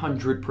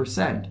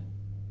 100%.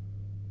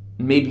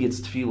 Maybe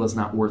its tefillah is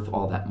not worth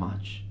all that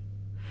much.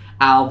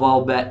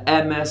 Alval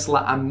be'emes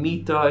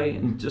la'amitai,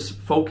 and just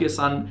focus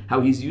on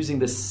how he's using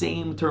the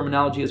same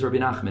terminology as Rabbi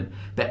Nachman.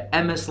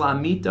 Be'emes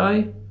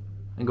la'amitai,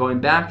 and going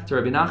back to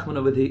Rabbi Nachman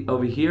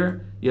over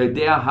here,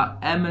 Yodea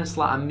ha'emes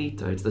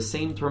la'amitai. It's the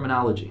same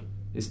terminology.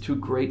 These two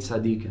great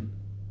tzaddikim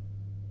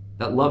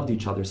that loved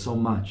each other so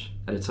much,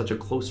 that it's such a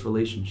close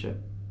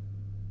relationship.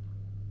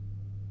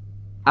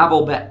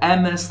 Aval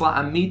be'emes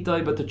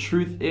la'amitai, but the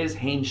truth is,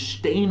 hein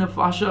shtei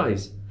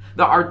nefashos.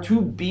 There are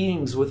two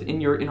beings within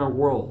your inner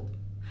world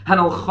that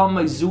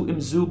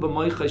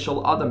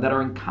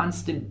are in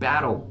constant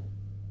battle.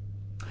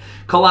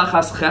 Each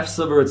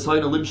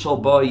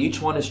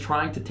one is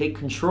trying to take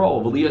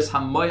control. That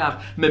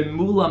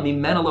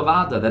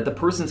the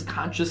person's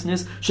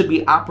consciousness should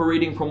be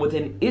operating from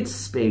within its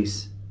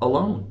space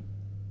alone.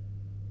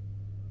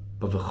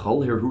 But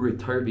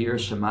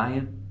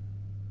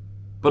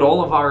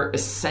all of our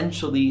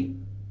essentially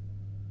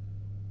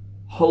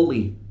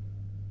holy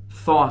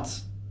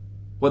thoughts,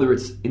 whether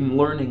it's in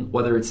learning,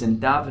 whether it's in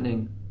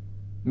davening,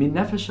 min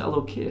nefesh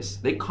elokis,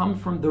 they come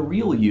from the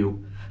real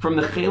you, from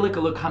the chelik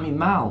elokami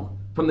mal,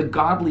 from the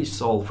godly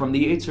soul, from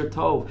the Yetzer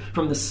Tov,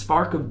 from the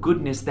spark of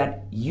goodness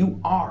that you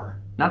are,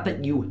 not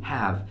that you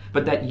have,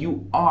 but that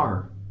you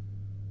are.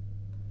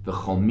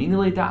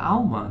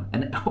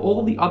 And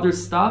all the other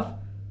stuff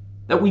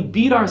that we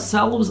beat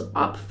ourselves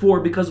up for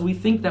because we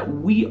think that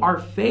we are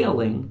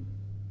failing,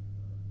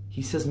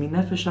 he says, min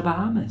nefesh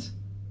habahames,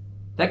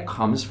 that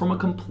comes from a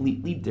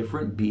completely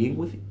different being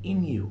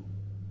within you.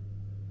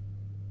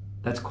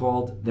 That's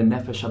called the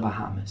nefesh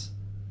habahames,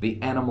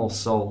 the animal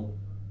soul.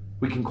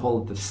 We can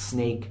call it the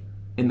snake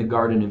in the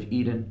Garden of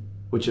Eden,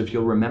 which, if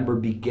you'll remember,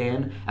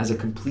 began as a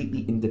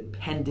completely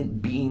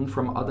independent being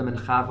from Adam and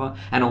Chava,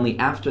 and only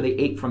after they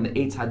ate from the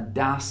Eitz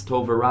Hadas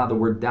Tov Ra, the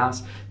word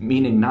das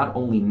meaning not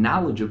only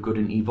knowledge of good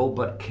and evil,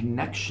 but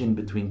connection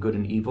between good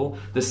and evil,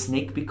 the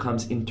snake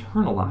becomes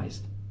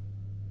internalized.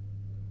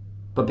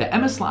 But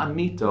be'emes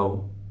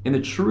la'amito, in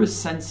the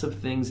truest sense of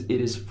things, it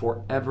is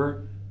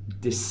forever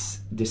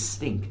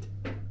distinct.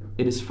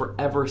 It is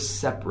forever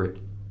separate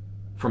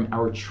from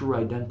our true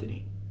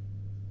identity.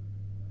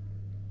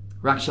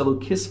 Rak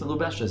shalukis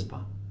melubeshes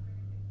ba.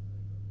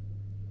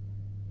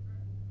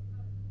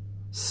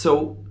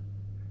 So,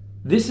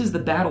 this is the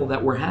battle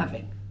that we're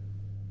having.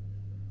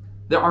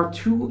 There are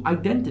two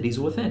identities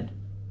within.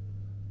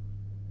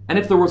 And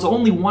if there was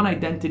only one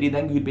identity,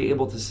 then you'd be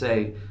able to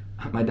say,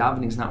 my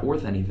davening is not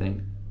worth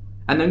anything.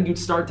 And then you'd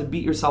start to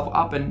beat yourself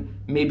up, and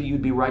maybe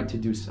you'd be right to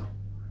do so.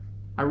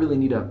 I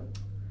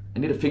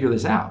need to figure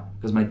this out,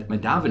 because my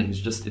davening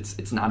is just,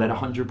 it's not at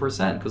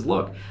 100%. Because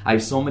look, I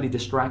have so many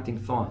distracting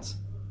thoughts.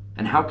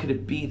 And how could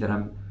it be that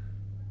I'm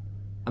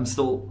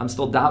still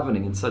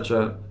davening in such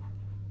a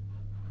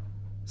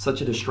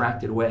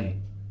distracted way?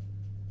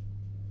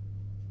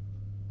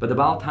 But the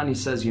Baal Tanya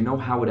says, you know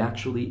how it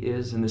actually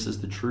is, and this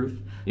is the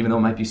truth, even though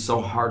it might be so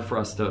hard for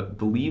us to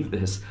believe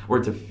this or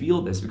to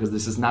feel this, because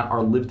this is not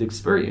our lived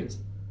experience.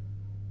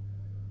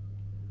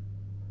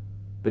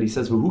 But he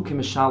says, "V'hu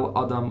kimishal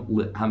adam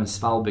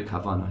hamisfal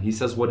b'kavana." He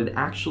says, what it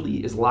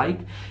actually is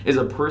like is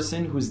a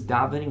person who's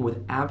davening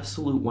with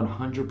absolute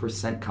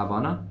 100%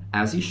 kavana,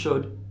 as he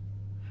should.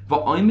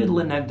 V'oimid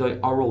lenegdoi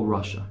aral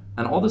rasha,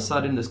 and all of a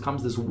sudden,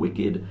 comes this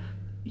wicked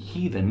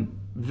heathen,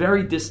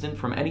 very distant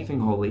from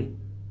anything holy,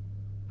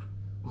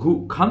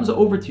 who comes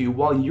over to you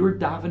while you're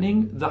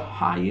davening the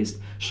highest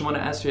Shemona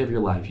Esrei of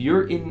your life.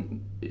 You're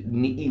in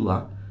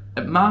Ne'ilah,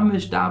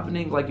 mamish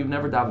davening like you've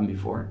never davened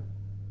before.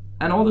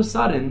 And all of a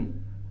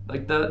sudden,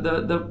 like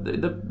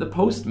the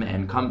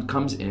postman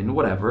comes in,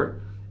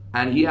 whatever,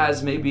 and he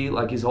has maybe,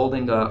 like, he's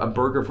holding a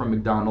burger from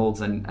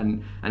McDonald's,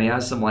 and he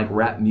has some like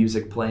rap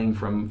music playing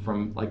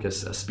from like a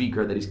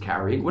speaker that he's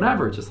carrying,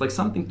 whatever, just like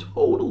something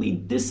totally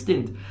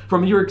distant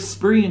from your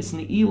experience in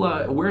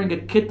Ne'ilah, wearing a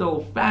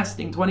kittel,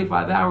 fasting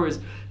 25 hours,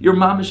 you're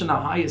mamish in the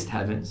highest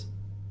heavens.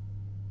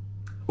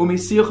 And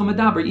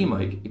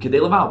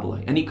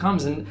he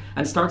comes and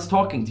starts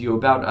talking to you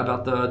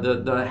about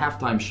the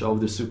halftime show of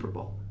the Super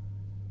Bowl.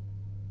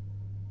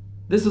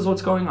 This is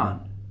what's going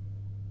on.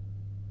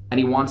 And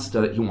he wants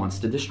to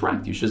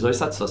distract you. So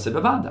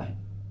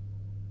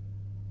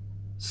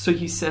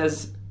he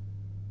says,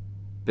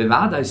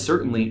 Bevadai,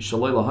 certainly,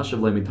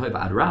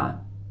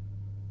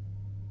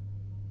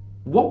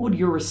 what would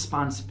your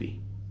response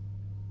be?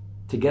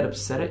 To get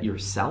upset at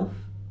yourself?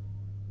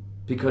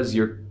 Because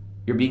you're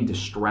being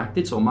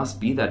distracted, so it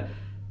must be that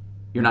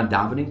you're not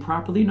davening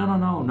properly?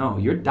 No.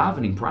 You're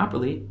davening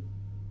properly.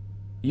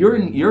 You're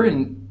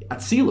in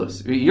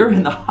Atzilus. You're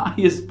in the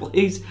highest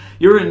place.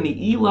 You're in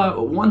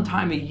Ne'ilah one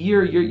time a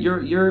year.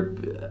 You're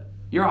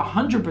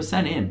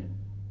 100% in.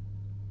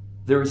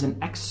 There is an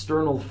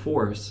external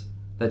force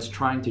that's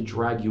trying to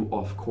drag you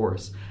off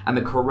course. And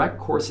the correct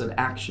course of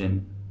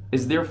action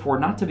is therefore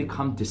not to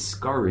become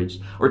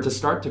discouraged or to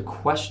start to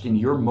question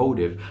your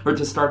motive or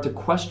to start to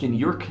question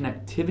your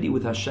connectivity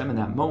with Hashem in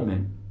that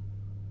moment.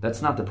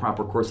 That's not the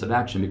proper course of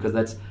action, because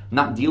that's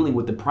not dealing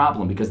with the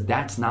problem, because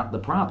that's not the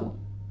problem.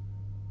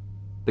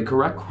 The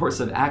correct course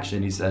of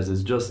action, he says,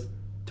 is just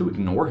to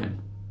ignore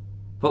him.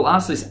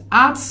 Velaslis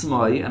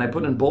atzmai, and I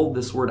put in bold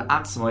this word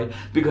atzmai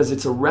because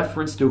it's a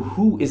reference to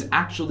who is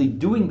actually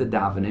doing the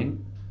davening.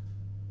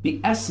 The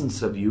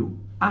essence of you,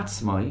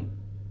 atzmai,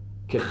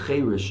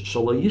 kecherish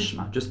shalo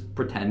yishma. Just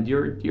pretend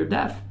you're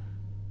deaf.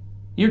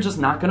 You're just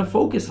not going to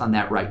focus on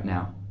that right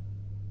now.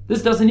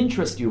 This doesn't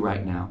interest you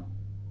right now.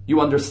 You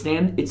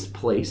understand its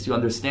place. You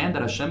understand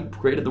that Hashem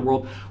created the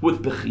world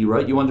with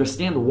bechira. You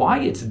understand why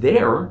it's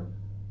there.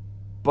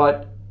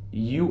 But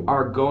you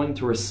are going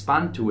to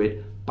respond to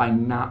it by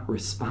not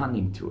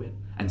responding to it.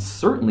 And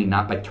certainly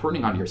not by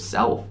turning on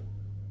yourself.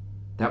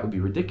 That would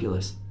be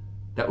ridiculous.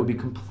 That would be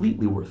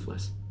completely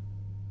worthless.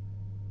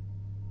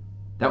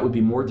 That would be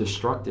more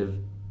destructive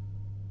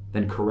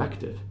than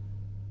corrective.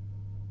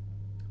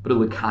 But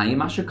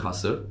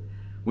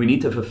we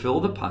need to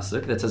fulfill the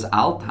pasuk that says,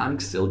 Al tan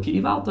ksil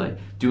ki ivaltai.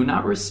 Do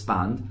not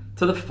respond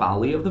to the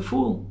folly of the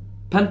fool.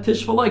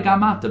 Pantish v'loi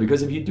gamata.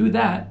 Because if you do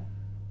that,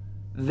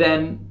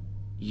 then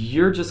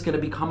you're just going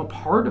to become a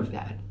part of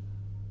that.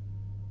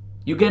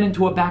 You get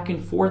into a back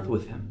and forth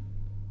with him.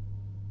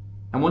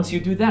 And once you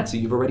do that, so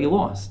you've already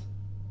lost.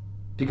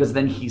 Because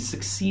then he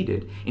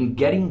succeeded in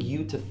getting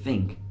you to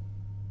think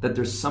that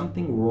there's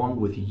something wrong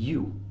with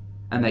you,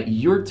 and that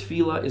your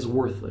tefillah is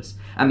worthless,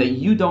 and that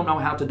you don't know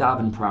how to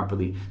daven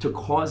properly, to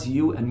cause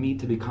you and me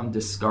to become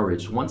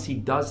discouraged. Once he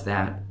does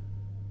that,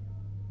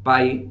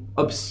 by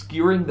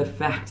obscuring the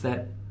fact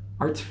that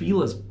our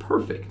tefillah is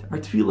perfect, our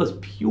tefillah is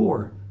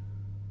pure,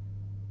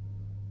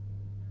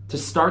 to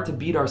start to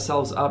beat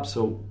ourselves up,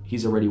 so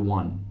he's already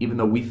won. Even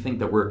though we think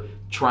that we're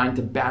trying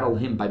to battle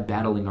him by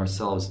battling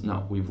ourselves.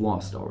 No, we've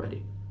lost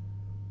already.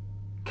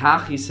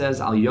 Kach, he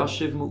says, al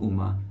yoshiv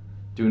mu'uma.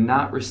 Do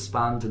not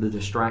respond to the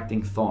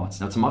distracting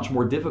thoughts. Now, it's much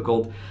more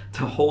difficult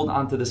to hold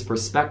on to this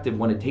perspective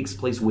when it takes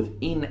place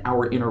within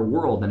our inner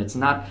world, and it's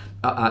not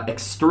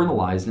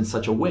externalized in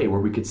such a way where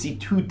we could see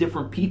two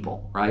different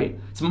people, right?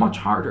 It's much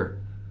harder.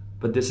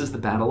 But this is the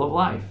battle of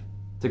life.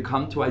 To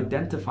come to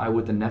identify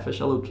with the Nefesh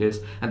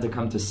Elokis and to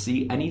come to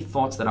see any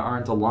thoughts that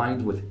aren't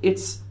aligned with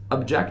its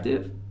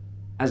objective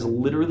as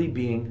literally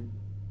being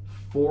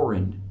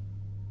foreign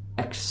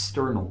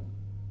external,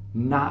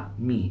 not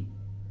me.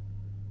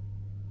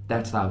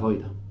 That's the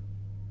avodah.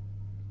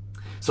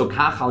 So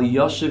kachal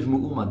yoshiv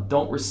mu'uma,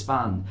 don't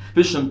respond.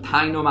 Visham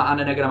tainu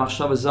ma'ana neged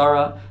machshava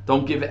zara,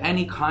 don't give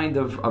any kind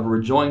of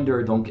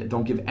rejoinder,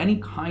 don't give any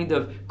kind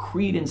of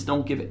credence,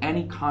 don't give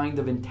any kind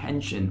of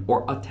intention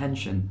or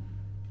attention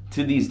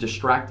to these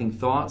distracting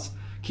thoughts.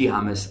 Ki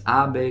hamis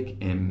abek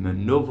im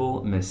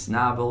menuvel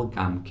misnavel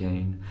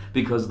gamkein,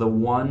 because the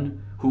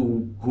one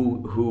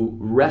who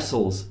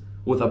wrestles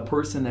with a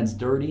person that's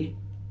dirty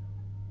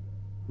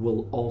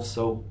will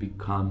also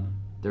become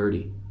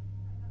dirty.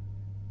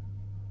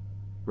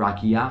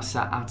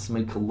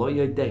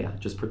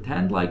 Just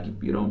pretend like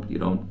you don't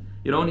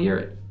hear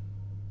it.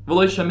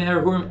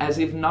 As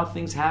if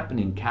nothing's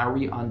happening.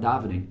 Carry on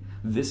davening.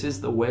 This is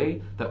the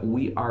way that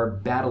we are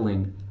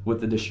battling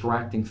with the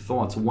distracting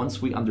thoughts.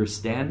 Once we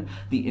understand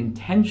the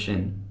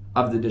intention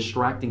of the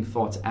distracting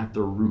thoughts at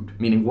their root,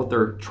 meaning what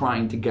they're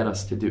trying to get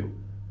us to do.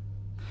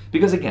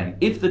 Because again,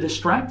 if the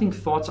distracting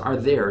thoughts are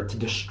there to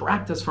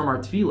distract us from our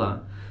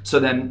tefillah, so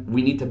then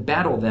we need to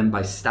battle them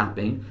by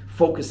stopping,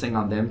 focusing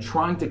on them,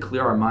 trying to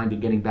clear our mind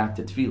and getting back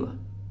to tefillah.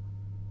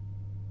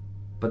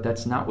 But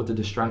that's not what the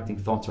distracting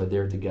thoughts are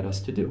there to get us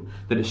to do.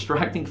 The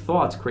distracting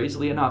thoughts,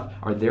 crazily enough,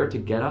 are there to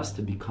get us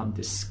to become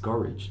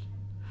discouraged.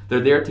 They're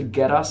there to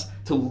get us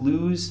to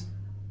lose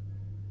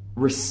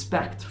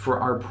respect for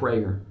our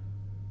prayer,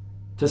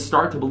 to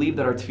start to believe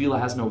that our tefillah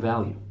has no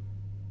value.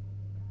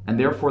 And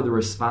therefore the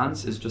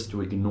response is just to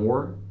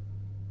ignore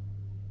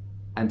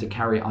and to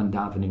carry on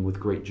davening with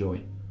great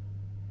joy.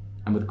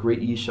 And with great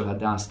yishav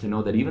hadas, to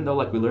know that even though,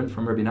 like we learned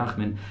from Rebbe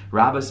Nachman,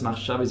 Rabbas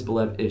machshavos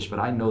belev ish, but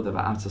I know that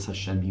va'atzas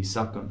Hashem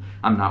yisakum.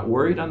 I'm not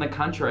worried. On the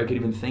contrary, I could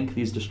even thank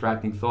these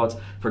distracting thoughts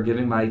for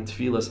giving my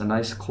tefillas a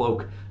nice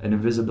cloak, an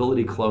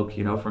invisibility cloak,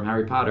 from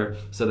Harry Potter,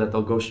 so that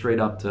they'll go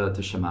straight up to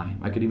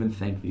Shemayim. I could even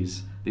thank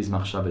these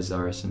machshavos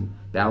zaros and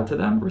bow to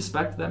them,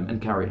 respect them,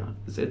 and carry on.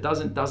 It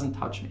doesn't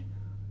touch me.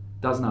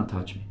 It does not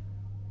touch me.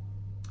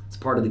 It's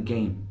part of the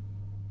game.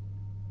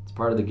 It's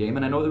part of the game,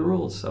 and I know the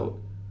rules, so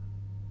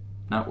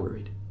not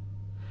worried.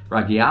 To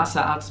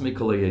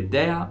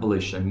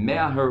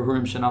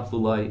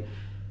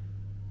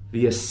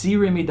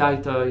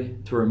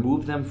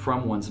remove them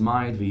from one's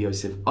mind,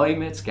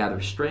 gather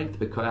strength,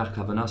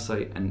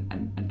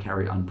 and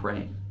carry on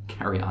praying,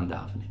 carry on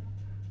davening.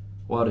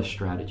 What a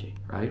strategy,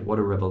 right? What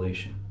a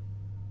revelation.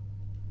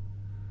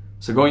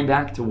 So going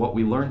back to what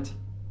we learned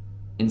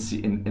in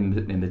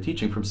the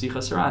teaching from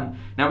Sichas Haran,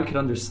 now we can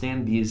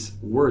understand these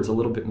words a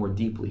little bit more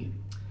deeply.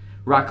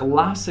 Rak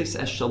lases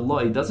es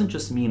shaloi doesn't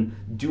just mean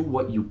do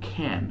what you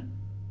can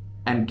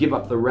and give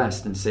up the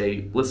rest and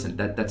say, listen,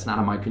 that's not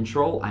in my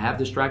control. I have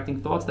distracting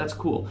thoughts. That's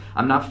cool.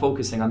 I'm not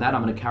focusing on that.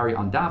 I'm going to carry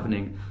on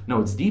davening.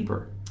 No, it's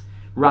deeper.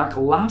 Rak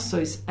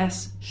lases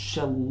es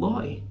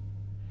shaloi.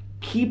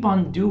 Keep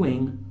on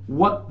doing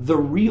what the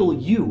real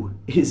you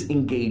is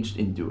engaged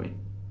in doing,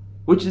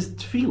 which is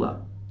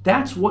tefillah.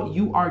 That's what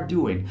you are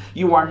doing.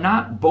 You are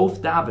not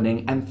both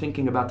davening and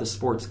thinking about the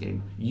sports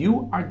game.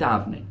 You are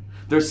davening.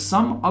 There's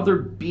some other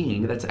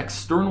being that's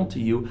external to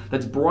you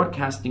that's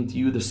broadcasting to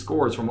you the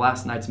scores from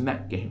last night's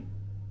Met game.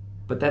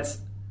 But that's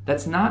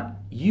not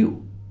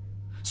you.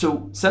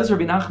 So, says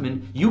Rabbi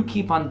Nachman, you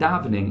keep on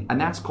davening,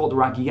 and that's called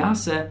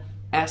Ragiase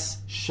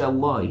es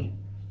Shaloi.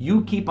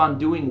 You keep on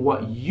doing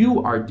what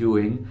you are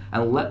doing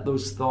and let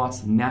those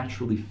thoughts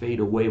naturally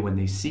fade away when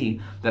they see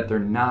that they're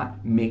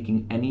not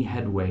making any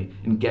headway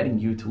in getting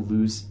you to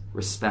lose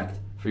respect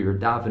for your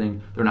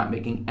davening. They're not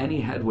making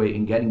any headway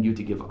in getting you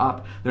to give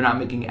up. They're not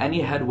making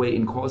any headway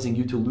in causing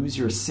you to lose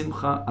your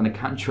simcha. On the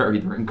contrary,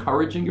 they're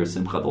encouraging your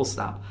simcha. They'll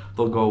stop.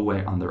 They'll go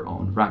away on their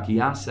own.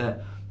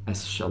 Rakiyase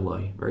es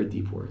shaloi. Very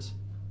deep words.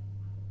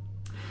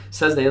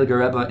 Says the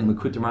Rebbe in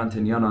Likutei Moharan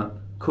Tinyana,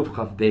 Kuf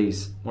Chaf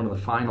Beis, one of the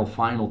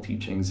final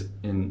teachings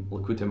in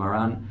Likutei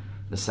Moharan,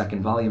 the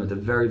second volume, at the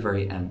very,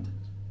 very end.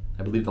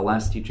 I believe the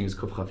last teaching is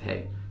Kuf Chaf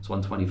Hey. It's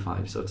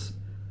 125, so it's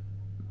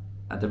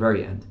at the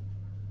very end.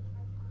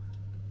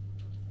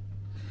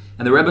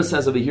 And the Rebbe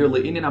says over here,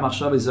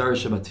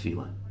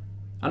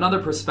 another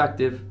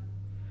perspective,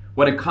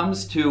 when it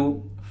comes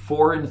to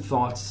foreign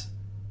thoughts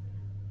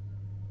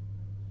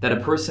that a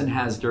person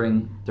has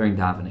during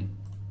davening.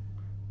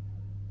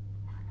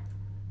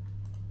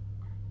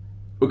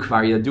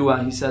 Ukvar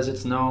Yadua, he says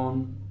it's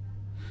known.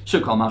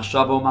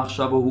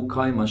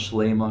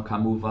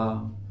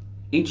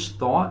 Each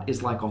thought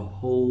is like a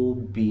whole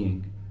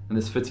being. And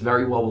this fits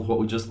very well with what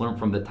we just learned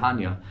from the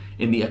Tanya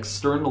in the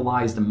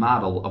externalized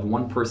model of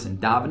one person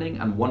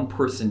davening and one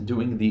person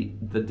doing the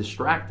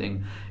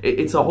distracting.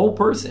 It's a whole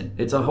person.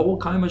 It's a whole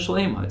kaima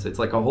shlema. It's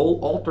like a whole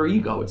alter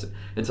ego.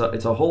 It's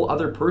a whole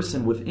other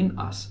person within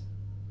us.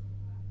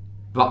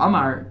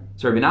 Va'amar,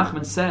 so Rabbi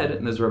Nachman said,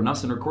 and there's a Rav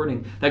Nassan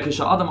recording, that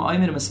kisha'adam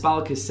aymin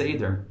mispal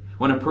keseder,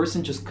 when a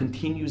person just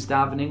continues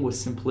davening with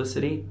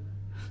simplicity,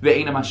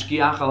 ve'ena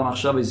mashkiach al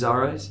machshavos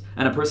zaros,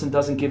 and a person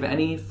doesn't give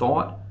any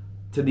thought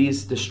to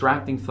these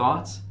distracting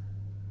thoughts,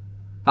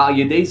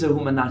 he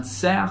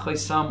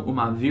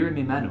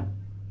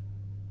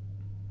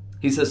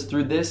says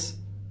through this,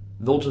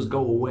 they'll just go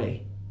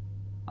away.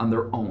 on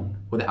their own,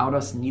 without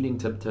us needing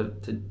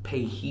to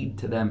pay heed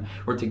to them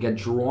or to get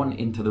drawn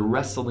into the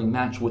wrestling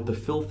match with the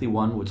filthy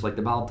one, which, like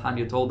the Baal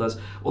Tanya told us,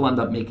 will end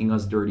up making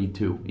us dirty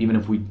too, even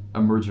if we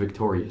emerge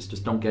victorious.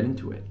 Just don't get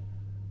into it.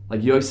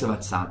 Like Yosef at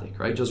Tzaddik,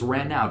 right? Just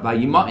ran out by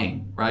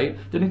Yima'in, right?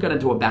 Didn't get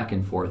into a back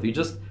and forth. He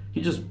just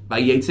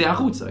by Yetze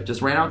Achutza,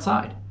 just ran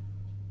outside.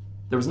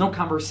 There was no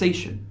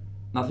conversation.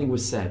 Nothing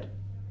was said.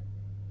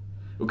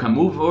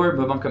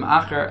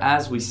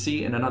 As we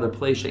see in another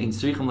place, that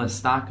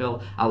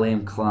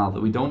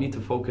we don't need to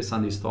focus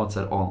on these thoughts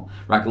at all.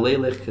 Carry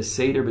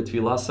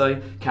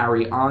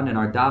on in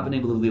our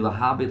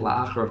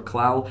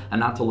davening and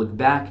not to look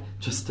back,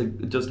 just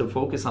to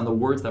focus on the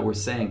words that we're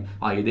saying.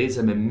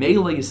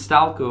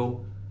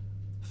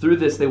 Through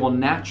this, they will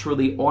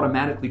naturally,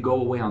 automatically go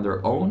away on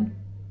their own.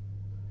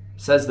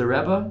 Says the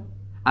Rebbe,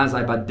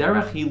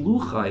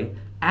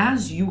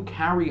 as you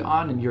carry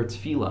on in your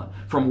tefillah,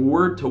 from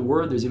word to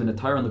word. There's even a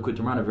Torah in the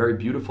Kutumran, a very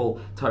beautiful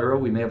Torah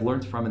we may have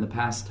learned from in the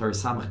past, Torah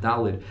Samach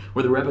Dalid,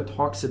 where the Rebbe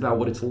talks about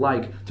what it's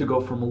like to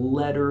go from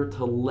letter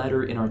to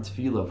letter in our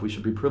tefillah. If we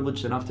should be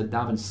privileged enough to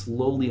daven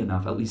slowly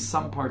enough, at least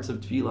some parts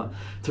of tefillah,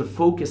 to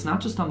focus not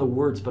just on the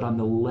words, but on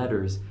the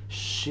letters.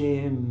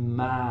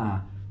 Shema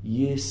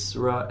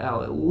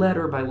Yisrael,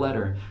 letter by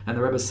letter. And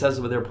the Rebbe says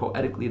over there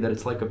poetically that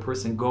it's like a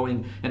person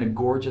going in a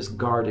gorgeous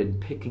garden,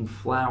 picking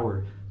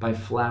flower by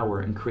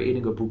flower and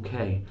creating a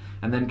bouquet,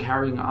 and then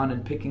carrying on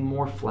and picking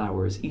more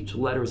flowers. Each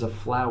letter is a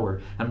flower,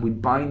 and we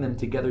bind them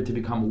together to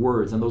become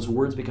words, and those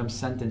words become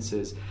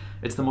sentences.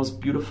 It's the most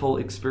beautiful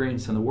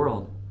experience in the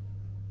world.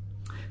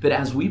 But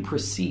as we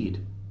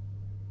proceed,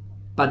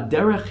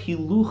 baderech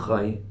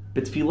hiluchai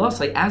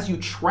b'tfilasai, as you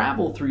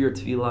travel through your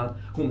tefillah,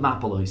 hu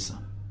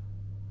mapaloisam,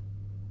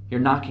 you're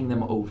knocking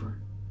them over.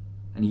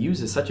 And he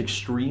uses such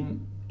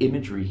extreme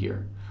imagery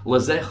here.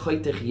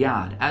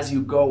 As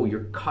you go,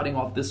 you're cutting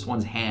off this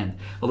one's hand.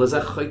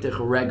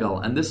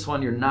 And this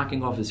one, you're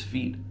knocking off his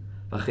feet.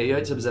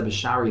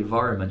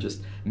 And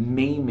just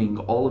maiming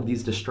all of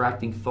these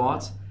distracting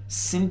thoughts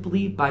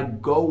simply by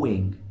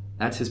going.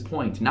 That's his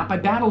point. Not by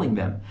battling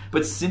them,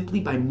 but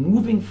simply by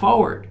moving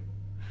forward.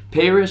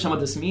 Perish, and what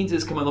this means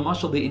is,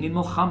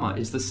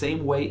 it's the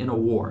same way in a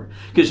war.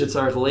 There's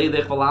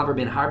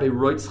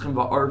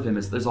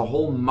a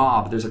whole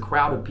mob, there's a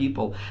crowd of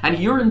people, and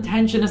your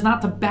intention is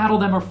not to battle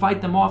them or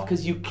fight them off,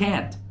 because you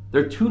can't.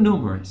 They're too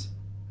numerous.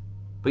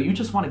 But you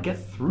just want to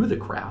get through the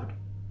crowd.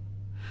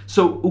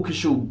 So,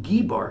 ukashu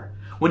gibar,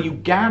 when you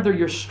gather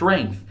your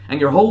strength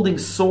and you're holding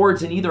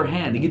swords in either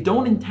hand, and you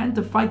don't intend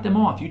to fight them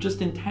off, you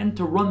just intend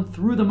to run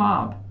through the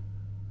mob.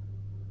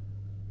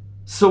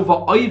 So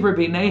va'oiver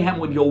beinehem,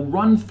 when you'll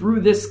run through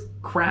this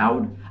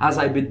crowd, as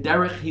I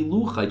b'derech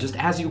hilucha, just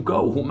as you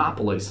go, hu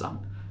mapaloisam.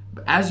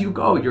 As you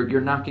go,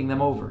 you're knocking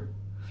them over.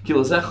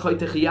 This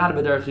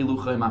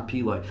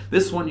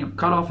one you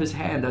cut off his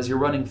hand as you're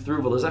running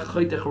through, and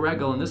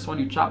this one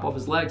you chop off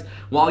his legs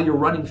while you're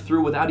running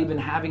through without even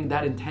having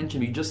that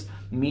intention. You just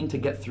mean to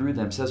get through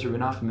them. Says Rebbe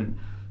Nachman,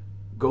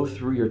 go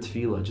through your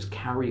tefillah, just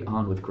carry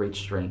on with great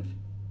strength.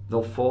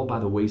 They'll fall by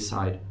the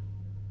wayside,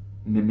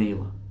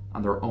 mimela,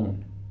 on their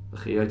own.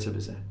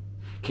 Keinu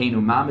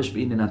mamish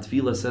bein in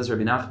atfila, says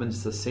Rabbi Nachman,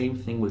 it's the same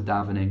thing with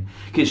davening.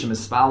 Kishem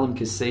ispalim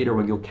kiseder,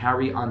 when you'll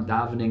carry on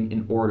davening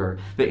in order.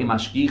 Ve'im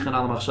ashgichan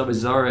al machshavas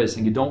zaros,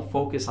 and you don't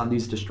focus on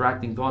these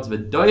distracting thoughts.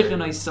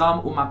 Ve'doichen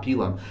oisam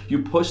umapilam,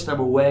 you push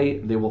them away,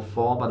 they will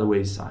fall by the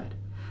wayside.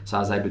 So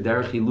as I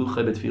b'derech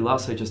hilucha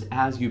b'tfilasai, just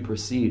as you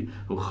proceed,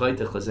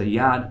 u'chaytech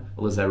l'zayad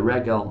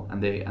l'zayregel,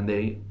 and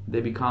they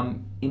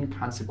become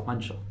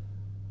inconsequential.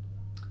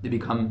 They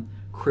become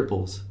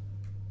cripples,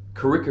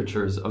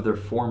 caricatures of their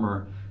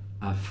former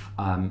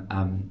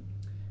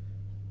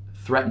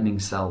threatening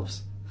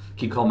selves.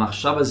 Kikol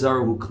machshava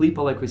zara hu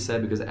klipa, like we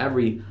said, because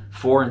every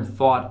foreign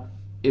thought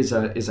is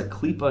a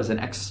klipa, is an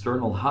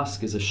external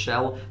husk, is a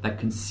shell that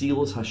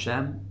conceals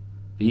Hashem.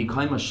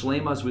 V'hikaima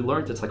shlema, as we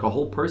learned, it's like a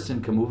whole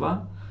person,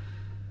 kamuva.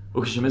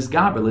 When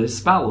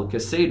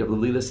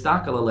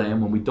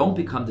we don't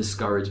become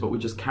discouraged, but we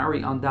just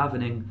carry on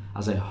davening,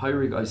 as a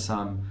hayrig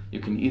aisam, you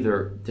can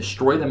either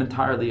destroy them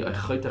entirely, or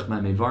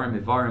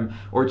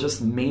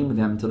just maim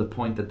them to the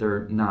point that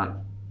they're not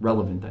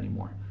relevant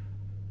anymore.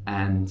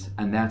 And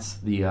that's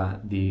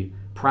the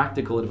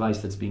practical advice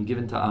that's being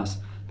given to us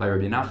by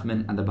Rabbi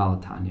Nachman and the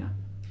Baal Tanya.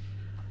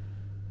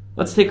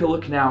 Let's take a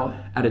look now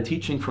at a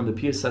teaching from the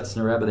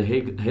Piyasetzner Rebbe, the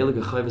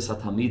Heilige Chovos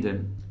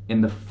HaTalmidim,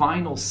 in the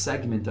final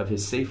segment of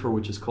his Sefer,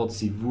 which is called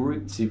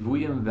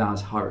Tzivuyim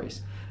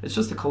V'Azharos. It's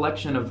just a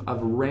collection of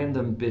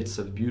random bits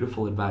of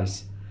beautiful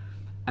advice.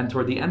 And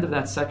toward the end of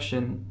that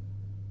section,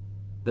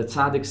 the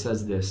Tzaddik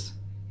says this,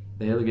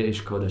 the Heilige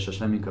Eish Kodesh,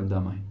 Hashem Yikam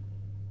Damai.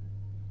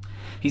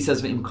 He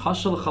says, V'im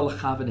kashal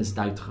chalchaven is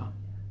daitcha.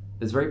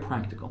 It's very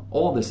practical.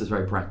 All this is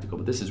very practical,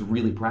 but this is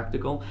really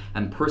practical.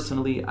 And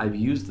personally, I've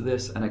used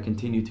this and I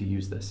continue to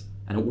use this.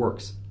 And it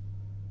works.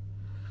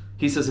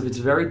 He says, if it's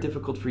very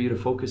difficult for you to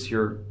focus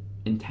your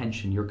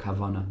intention, your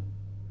kavana,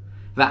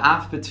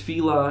 Va'af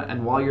b'tfila,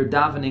 and while you're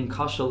davening,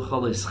 kashel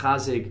cholis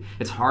chazik,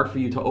 it's hard for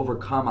you to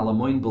overcome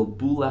alamoin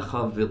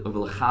bilbulecha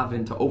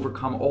v'lechavin, to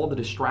overcome all the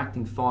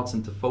distracting thoughts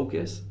and to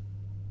focus.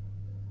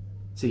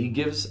 So he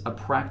gives a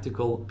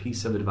practical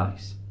piece of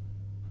advice.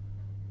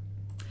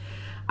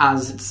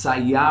 Az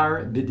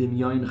tsayar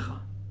b'dimyoincha.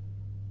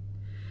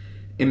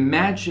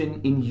 Imagine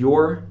in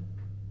your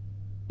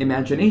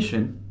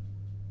imagination,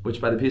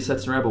 which by the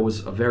Piaseczner Rebbe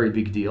was a very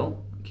big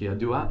deal,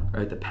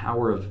 right? The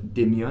power of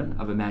dimyon,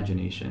 of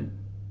imagination.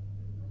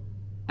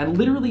 And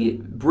literally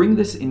bring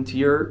this into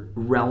your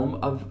realm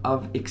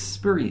of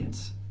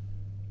experience,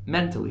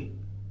 mentally.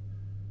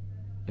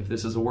 If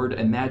this is a word,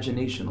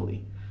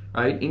 imaginationally,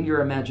 right? In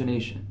your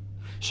imagination.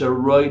 It's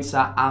very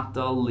similar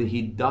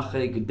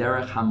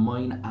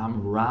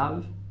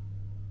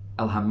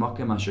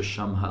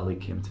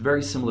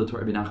to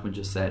what Rebbe Nachman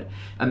just said.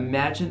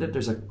 Imagine that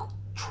there's a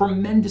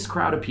tremendous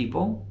crowd of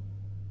people,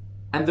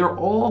 and they're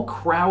all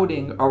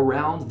crowding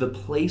around the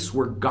place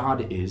where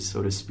God is,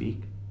 so to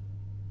speak,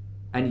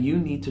 and you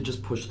need to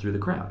just push through the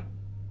crowd.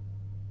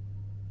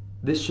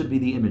 This should be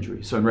the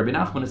imagery. So in Rebbe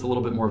Nachman, it's a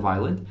little bit more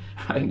violent,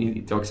 right?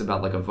 He talks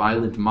about like a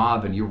violent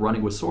mob and you're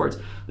running with swords.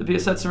 The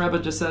Piaseczner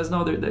Rebbe just says,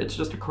 no, it's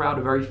just a crowd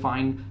of very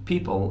fine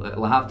people.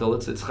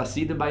 Lahavdil, it's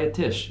chasidim by a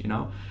tish, you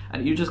know?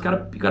 And you just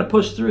gotta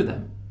push through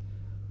them.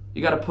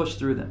 You gotta push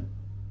through them.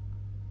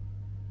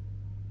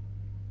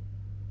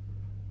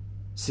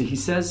 So he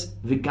says,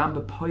 V'gam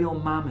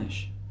b'poyel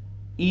mamish,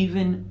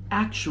 even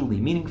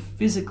actually, meaning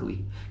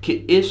physically,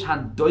 Ke'ish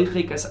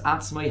hadoichek as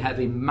atzmai, have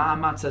a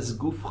mamatz as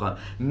gufcha.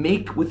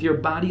 Make with your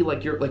body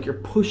like you're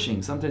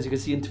pushing. Sometimes you can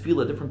see in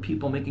tefillah different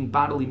people making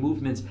bodily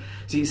movements.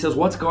 So he says,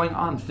 what's going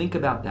on? Think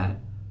about that.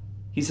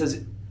 He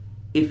says,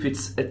 if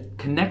it's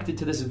connected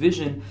to this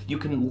vision, you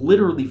can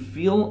literally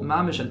feel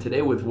mamish. And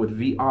today with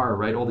VR,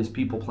 right, all these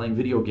people playing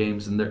video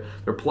games and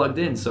they're plugged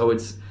in, so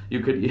it's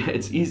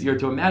easier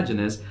to imagine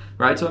this,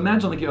 right? So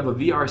imagine like you have a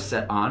VR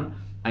set on,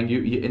 and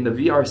you in the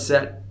VR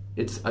set,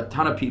 it's a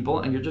ton of people,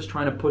 and you're just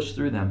trying to push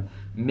through them.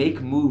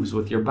 Make moves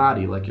with your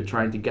body like you're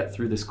trying to get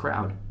through this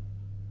crowd.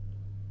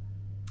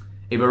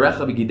 Evarecha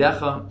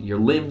b'gidecha, your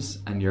limbs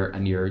and your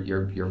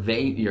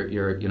vein,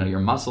 your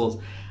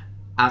muscles.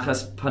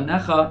 Achas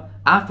panecha,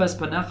 afes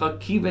panecha,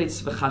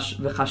 kivetz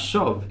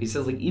v'chashov. He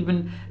says, like,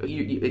 even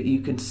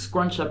you can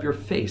scrunch up your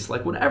face,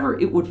 like whatever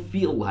it would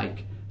feel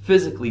like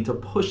physically to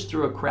push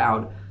through a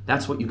crowd.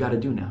 That's what you got to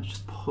do now.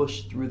 Just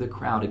push through the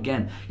crowd.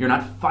 Again, you're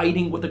not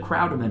fighting with the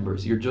crowd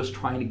members. You're just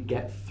trying to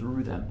get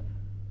through them.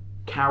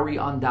 Carry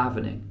on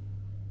davening.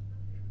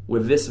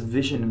 With this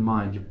vision in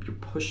mind, you're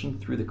pushing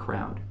through the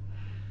crowd.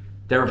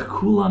 Derech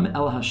kulam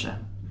el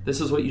Hashem.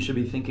 This is what you should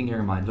be thinking in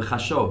your mind.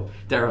 V'chashov,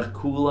 derech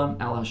kulam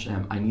el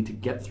Hashem. I need to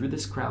get through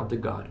this crowd to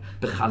God.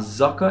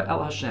 V'chazaka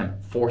el Hashem.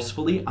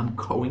 Forcefully, I'm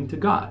going to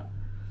God.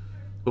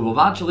 He says,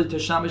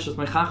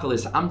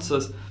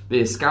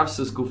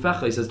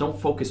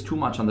 don't focus too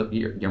much on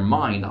your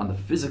mind, on the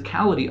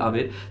physicality of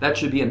it. That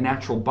should be a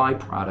natural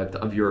byproduct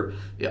of your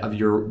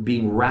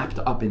being wrapped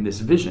up in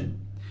this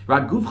vision.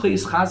 Let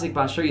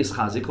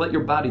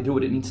your body do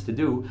what it needs to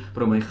do.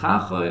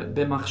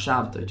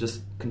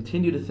 Just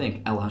continue to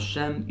think, El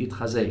Hashem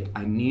yitchazek.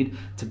 I need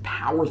to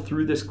power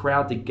through this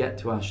crowd to get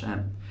to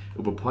Hashem.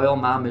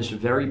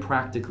 Very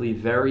practically,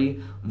 very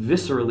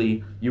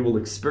viscerally, you will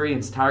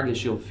experience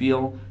targish. You'll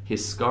feel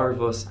his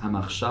skarvos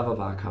hamachshava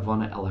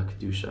v'akavana el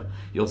hakdusha.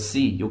 You'll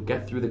see. You'll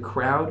get through the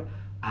crowd.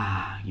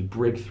 You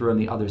break through on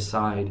the other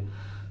side,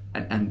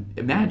 and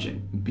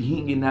imagine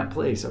being in that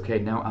place. Okay,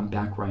 now I'm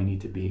back where I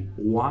need to be.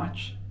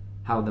 Watch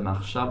how the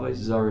machshavos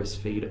zaris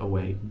fade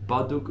away.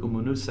 Baduk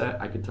umunusa.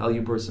 I could tell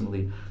you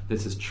personally,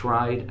 this is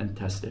tried and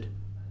tested.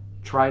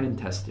 Tried and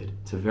tested.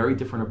 It's a very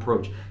different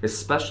approach,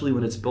 especially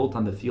when it's built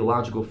on the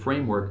theological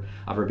framework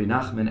of Rabbi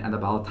Nachman and the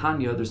Baal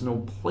Tanya. There's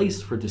no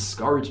place for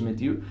discouragement.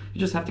 You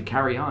just have to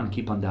carry on,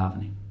 keep on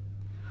davening.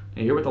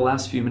 And here with the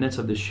last few minutes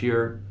of this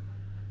year,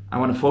 I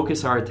want to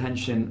focus our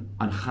attention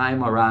on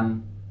Chaim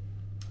Aran,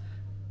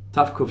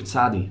 Tav Kuf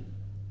Tzadi,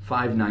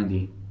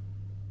 590,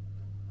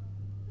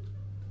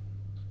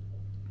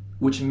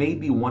 which may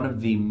be one of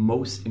the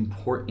most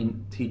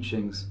important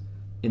teachings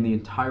in the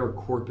entire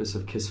corpus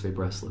of Kisvei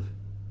Breslev.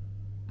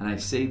 And I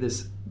say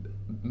this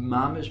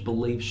mamish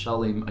b'leiv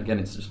shalim, again,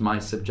 it's just my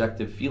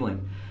subjective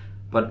feeling,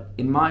 but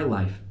in my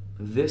life,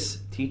 this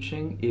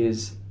teaching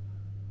is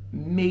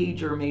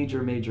major.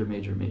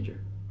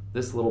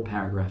 This little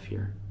paragraph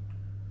here.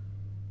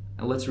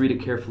 And let's read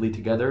it carefully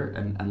together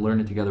and learn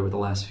it together with the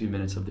last few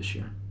minutes of this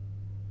year.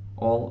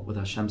 All with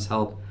Hashem's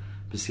help,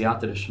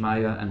 b'siyata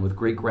d'shmaya, and with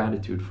great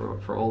gratitude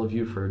for all of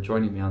you for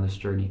joining me on this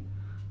journey,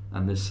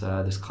 on this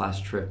class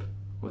trip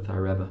with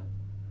our Rebbe,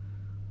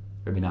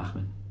 Rebbe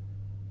Nachman.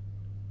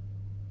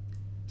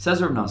 Says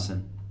Reb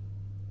Nosson,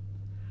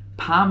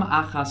 Pam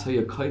achas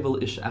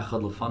hayakovel ish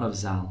echad lefanav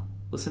zal.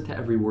 Listen to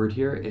every word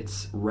here.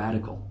 It's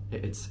radical.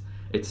 It's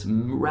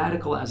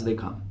radical as they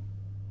come.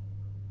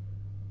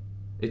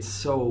 It's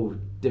so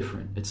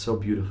different. It's so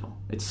beautiful.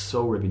 It's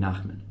so Rebbe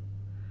Nachman.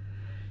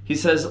 He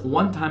says,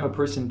 one time a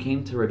person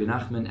came to Rebbe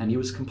Nachman and he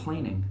was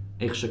complaining.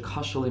 It's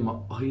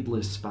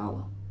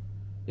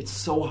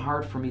so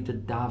hard for me to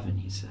daven,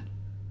 he said.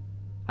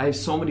 I have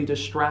so many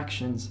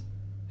distractions.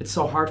 It's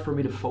so hard for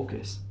me to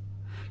focus.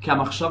 He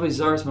was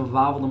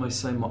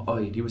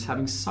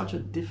having such a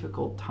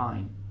difficult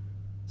time,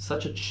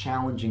 such a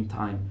challenging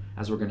time,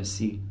 as we're going to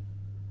see.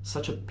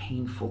 Such a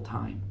painful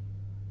time.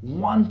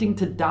 Wanting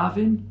to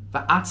daven,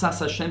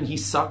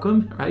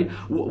 right?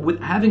 With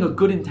having a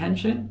good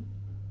intention,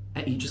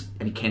 and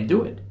he can't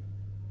do it.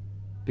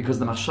 Because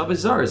the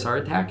machshavos zaros are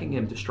attacking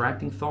him,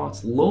 distracting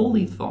thoughts,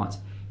 lowly thoughts,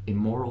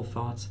 immoral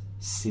thoughts,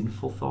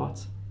 sinful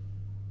thoughts.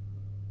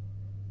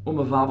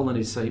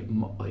 Rabbeinu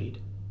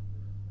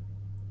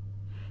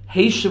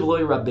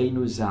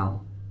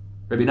Zal.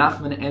 Rabbi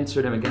Nachman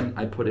answered him again.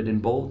 I put it in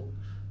bold,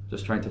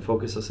 just trying to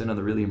focus us in on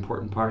the really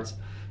important parts.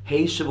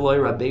 Hey Shivloi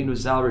Rabbeinu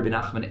Zal. Rabbi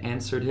Nachman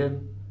answered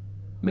him,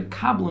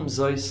 Mekablim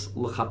zois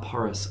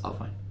l'chaparas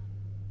avon.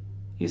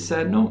 He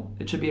said, no,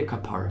 it should be a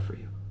kapara for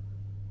you.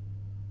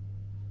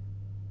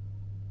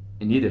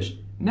 In Yiddish,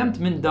 nemt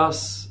min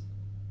das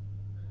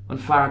on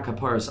far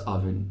kaparas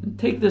avon.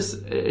 Take this,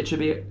 it should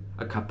be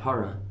a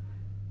kapara.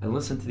 And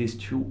listen to these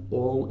two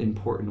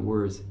all-important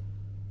words.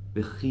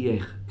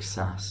 V'chiech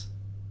ksas.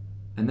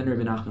 And then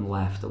Rebbe Nachman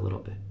laughed a little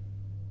bit.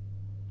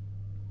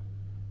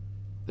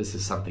 This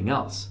is something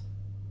else.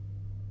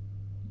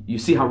 You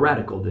see how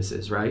radical this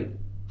is, right?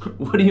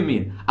 What do you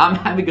mean? I'm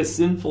having a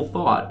sinful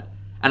thought,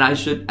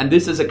 and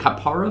this is a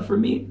kapara for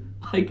me?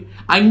 Like,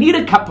 I need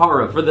a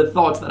kapara for the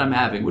thoughts that I'm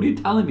having. What are you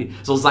telling me?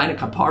 So zayin a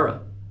kapara.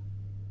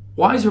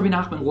 Why is Rebbe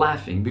Nachman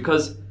laughing?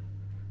 Because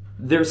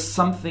there's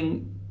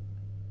something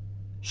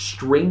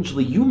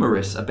strangely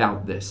humorous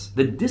about this.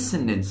 The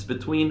dissonance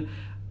between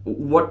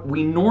what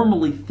we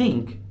normally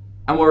think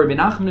and what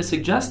Rebbe Nachman is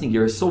suggesting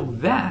here is so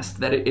vast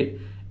that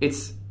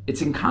it's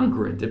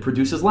incongruent. It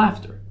produces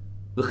laughter.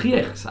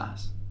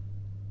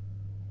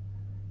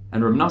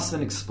 And Reb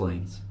Nosson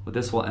explains, with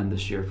this we'll end the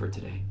shir for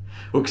today.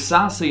 What did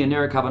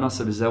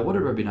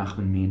Rabbi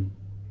Nachman mean?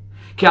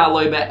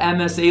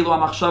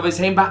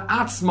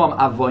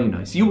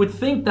 You would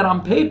think that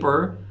on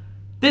paper,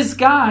 this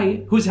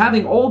guy who's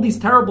having all these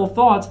terrible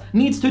thoughts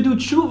needs to do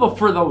tshuva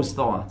for those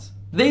thoughts.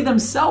 They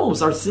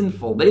themselves are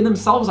sinful. They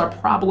themselves are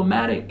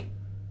problematic.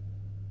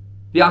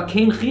 And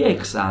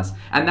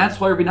that's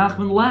why Rabbi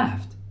Nachman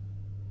laughed.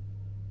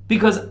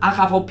 Because Rabbi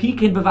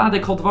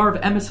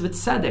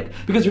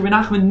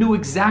Nachman knew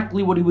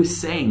exactly what he was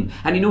saying,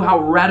 and he knew how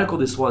radical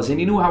this was, and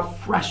he knew how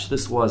fresh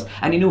this was,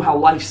 and he knew how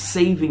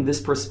life-saving this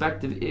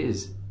perspective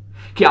is.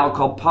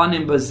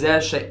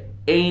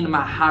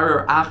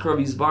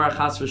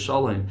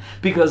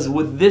 Because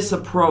with this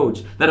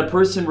approach, that a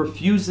person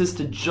refuses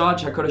to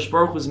judge HaKadosh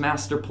Baruch Hu's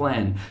master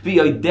plan,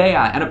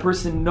 and a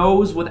person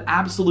knows with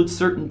absolute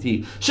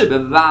certainty that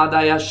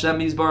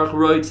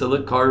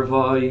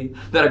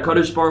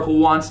HaKadosh Baruch Hu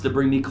wants to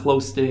bring me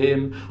close to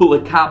Him, and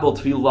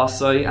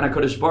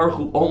HaKadosh Baruch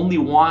Hu only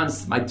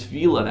wants my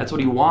tefillah. That's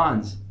what He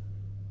wants.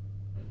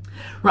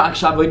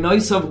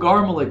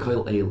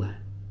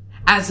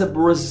 As a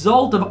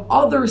result of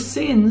other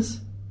sins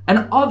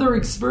and other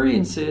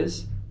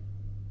experiences,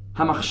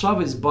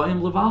 hamachshavos bayim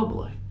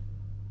levalbalei.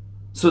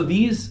 So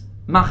these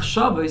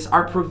machshavos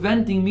are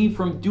preventing me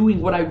from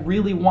doing what I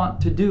really want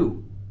to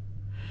do.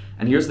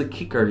 And here's the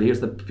kicker. Here's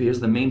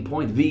the main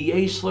point.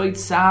 V'yesh lo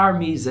tsar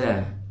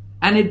mizeh,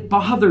 and it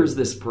bothers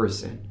this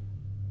person.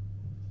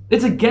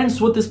 It's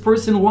against what this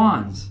person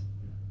wants.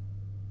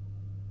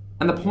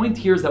 And the point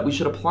here is that we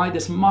should apply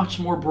this much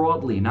more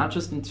broadly, not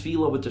just in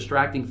tefillah with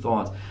distracting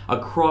thoughts,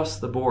 across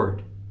the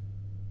board.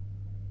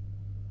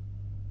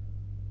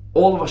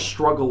 All of us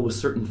struggle with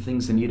certain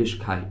things in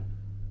Yiddishkeit.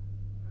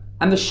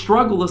 And the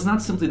struggle is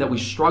not simply that we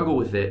struggle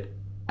with it,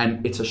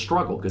 and it's a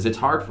struggle, because it's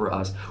hard for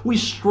us. We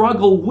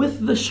struggle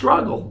with the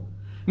struggle.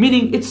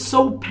 Meaning it's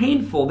so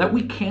painful that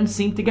we can't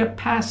seem to get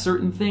past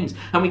certain things,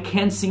 and we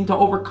can't seem to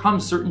overcome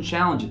certain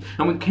challenges,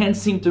 and we can't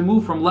seem to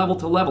move from level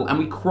to level, and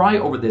we cry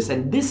over this,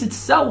 and this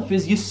itself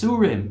is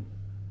Yisurim.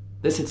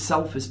 This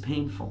itself is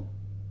painful.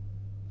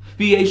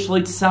 And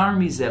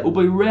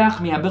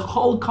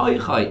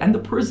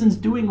the person's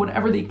doing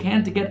whatever they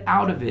can to get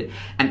out of it.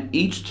 And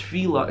each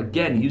tefillah,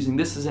 again, using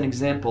this as an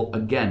example,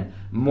 again,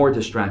 more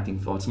distracting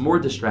thoughts. And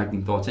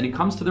he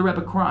comes to the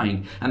Rebbe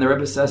crying, and the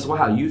Rebbe says,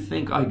 wow, you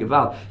think,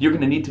 Gaval, you're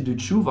going to need to do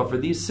tshuva for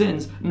these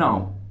sins?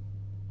 No.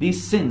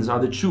 These sins are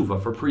the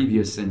tshuva for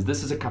previous sins.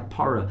 This is a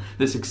kapara,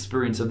 this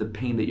experience of the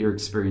pain that you're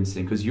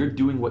experiencing, because you're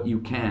doing what you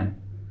can.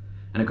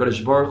 And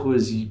HaKadosh Baruch Hu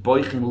is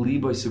boichin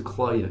liboy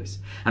suklayos.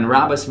 And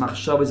Rabbis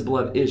machshavos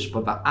b'lev ish,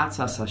 but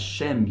ba'atzas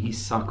Hashem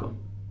hisakom.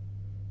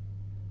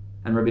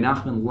 And Rabbi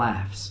Nachman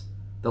laughs,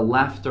 the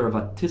laughter of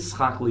a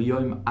tischach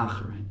liyoim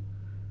achrin.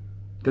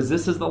 Because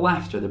this is the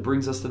laughter that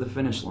brings us to the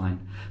finish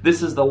line.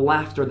 This is the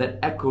laughter that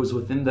echoes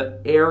within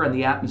the air and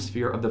the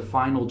atmosphere of the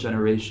final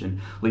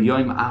generation,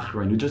 liyoim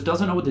achrin, who just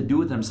doesn't know what to do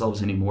with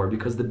themselves anymore,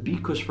 because the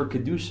bikush for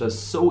Kedusha is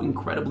so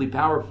incredibly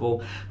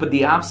powerful, but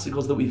the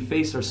obstacles that we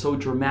face are so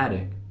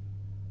dramatic.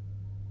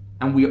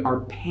 And we are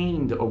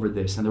pained over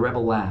this. And the Rebbe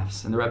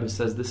laughs. And the Rebbe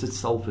says, this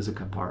itself is a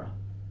kapara.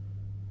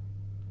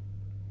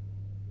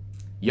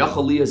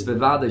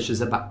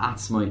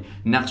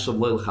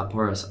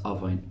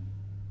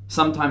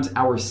 Sometimes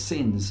our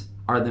sins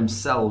are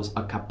themselves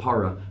a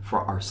kapara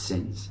for our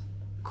sins.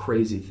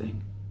 Crazy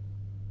thing.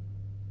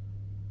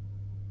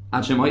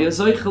 So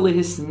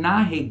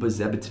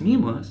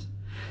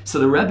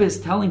the Rebbe is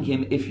telling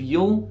him, if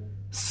you'll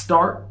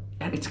start,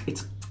 and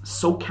it's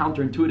so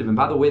counterintuitive. And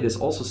by the way, this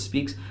also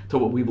speaks to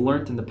what we've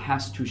learned in the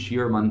past two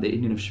shiurim on the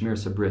Indian of Shmir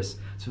Sabris.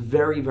 It's a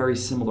very, very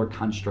similar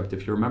construct.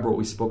 If you remember what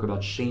we spoke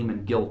about shame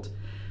and guilt,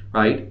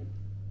 right?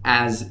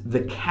 As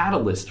the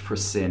catalyst for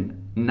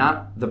sin,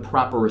 not the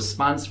proper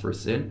response for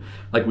sin.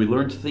 Like we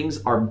learned,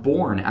 things are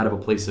born out of a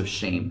place of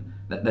shame.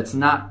 That's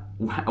not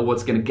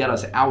what's going to get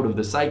us out of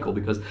the cycle,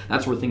 because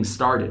that's where things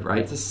started, right?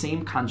 It's the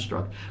same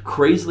construct.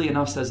 Crazily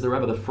enough, says the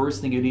Rebbe, the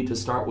first thing you need to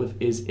start with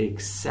is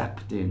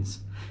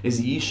acceptance,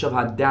 is yishav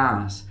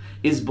hadas,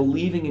 is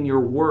believing in your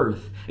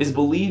worth, is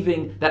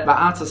believing that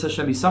ba'atzas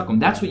Hashem yisakum.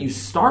 That's what you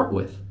start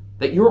with,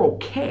 that you're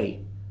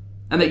okay,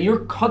 and that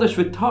you're kadosh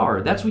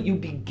v'tar. That's what you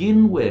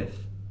begin with.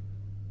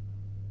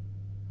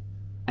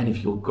 And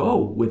if you'll go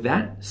with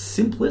that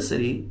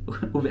simplicity,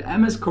 with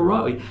emes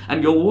koroi,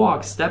 and you'll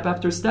walk step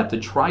after step to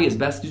try as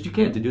best as you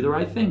can to do the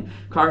right thing.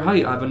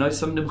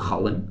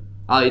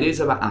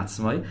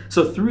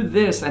 So through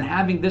this and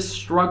having this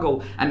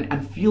struggle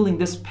and feeling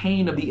this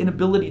pain of the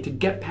inability to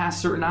get past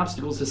certain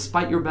obstacles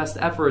despite your best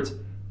efforts,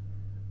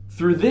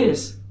 through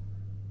this,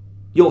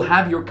 you'll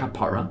have your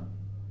kapara,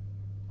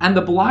 and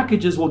the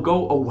blockages will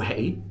go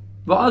away.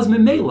 And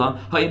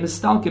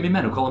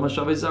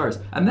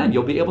then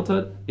you'll be able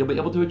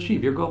to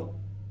achieve your goal.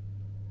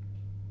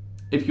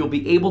 If you'll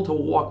be able to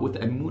walk with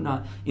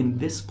emunah in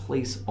this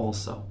place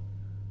also,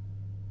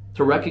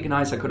 to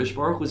recognize HaKadosh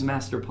Baruch Hu's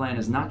master plan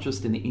is not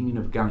just in the Inyan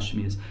of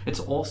Gashmias, it's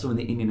also in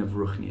the Inyan of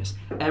Ruchnias.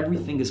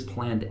 Everything is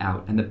planned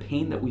out, and the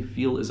pain that we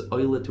feel is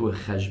oila to a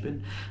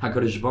cheshbon.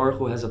 HaKadosh Baruch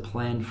Hu has a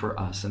plan for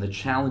us, and the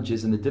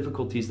challenges and the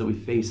difficulties that we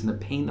face and the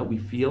pain that we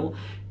feel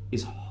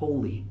is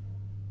holy.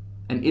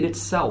 And it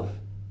itself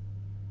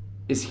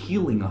is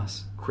healing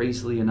us,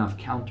 crazily enough,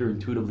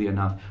 counterintuitively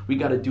enough. We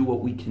got to do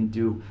what we can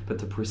do, but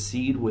to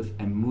proceed with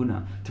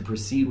emunah, to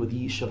proceed with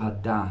yishav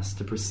hadas,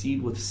 to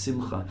proceed with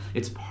simcha,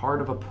 it's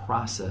part of a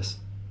process,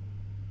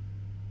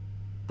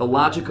 the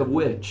logic of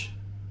which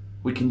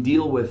we can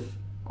deal with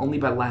only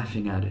by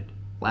laughing at it,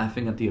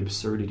 laughing at the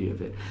absurdity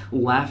of it,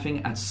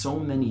 laughing at so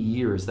many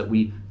years that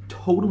we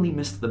totally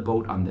missed the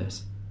boat on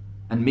this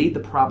and made the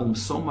problem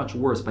so much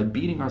worse by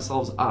beating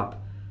ourselves up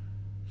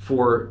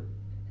for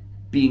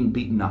being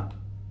beaten up,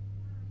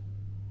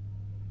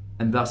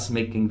 and thus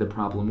making the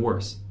problem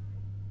worse,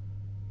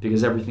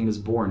 because everything is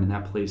born in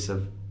that place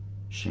of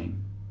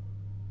shame.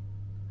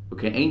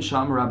 Okay, Ein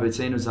Sham Rabbi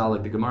Tzenu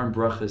Zalek, the Gemara in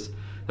Brachas,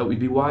 that we'd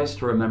be wise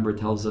to remember,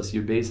 tells us,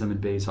 Yud Beis Amid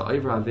Beis,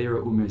 Ha'ivra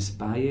Avera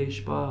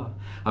U'Misbayesh Ba,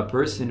 a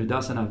person who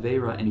does an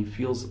Avera and he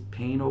feels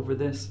pain over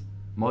this,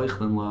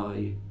 Moichlin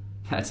Lai,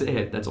 that's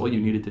it, that's all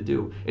you needed to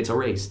do. It's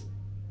erased.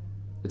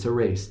 It's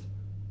erased.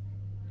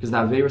 Because the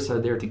Averas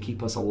are there to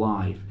keep us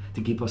alive,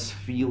 to keep us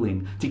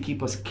feeling, to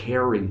keep us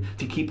caring,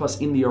 to keep us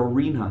in the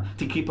arena,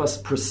 to keep us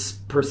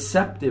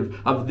perceptive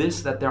of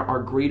this, that there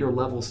are greater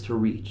levels to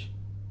reach.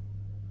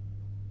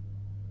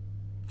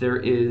 There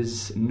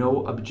is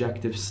no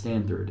objective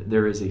standard.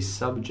 There is a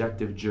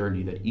subjective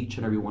journey that each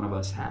and every one of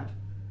us have.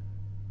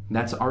 And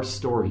that's our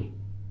story.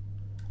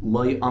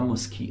 Loi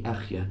amos ki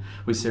echya.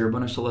 We say,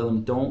 Rabbana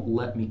Shalom, don't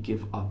let me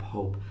give up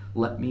hope.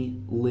 Let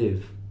me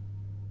live.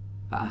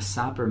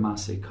 Va'asaper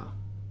maseka.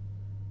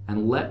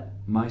 And let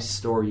my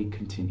story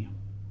continue.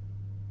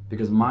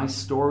 Because my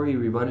story,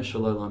 Ribbana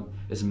Shalom,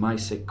 is my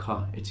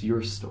sekah. It's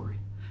your story.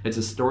 It's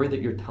a story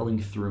that you're telling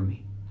through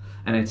me.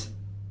 And it's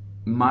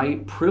my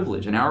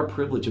privilege, and our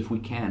privilege if we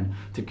can,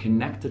 to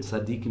connect to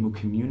tzaddikim who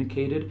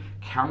communicated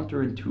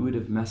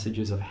counterintuitive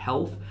messages of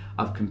health,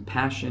 of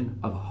compassion,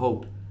 of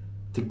hope,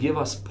 to give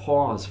us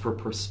pause for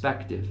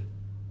perspective,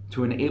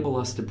 to enable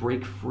us to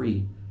break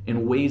free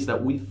in ways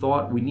that we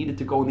thought we needed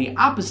to go in the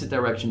opposite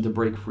direction to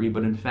break free,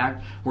 but in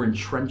fact, we're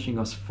entrenching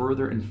us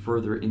further and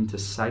further into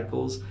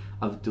cycles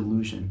of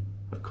delusion,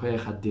 of koyach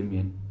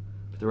hadimyan.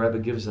 But the Rebbe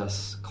gives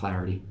us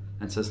clarity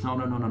and says,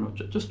 no,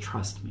 just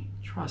trust me,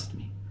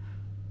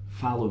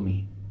 follow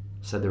me,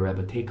 said the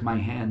Rebbe, take my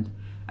hand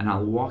and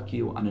I'll walk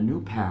you on a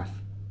new path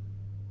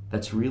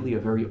that's really a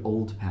very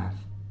old path,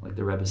 like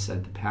the Rebbe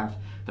said, the path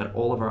that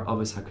all of our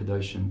Avos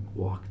HaKadoshim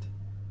walked.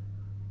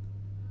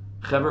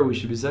 Chaver, we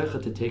should be zeicha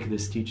to take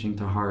this teaching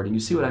to heart. And you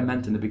see what I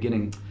meant in the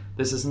beginning.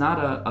 This is not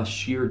a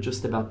shiur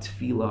just about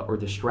tefillah or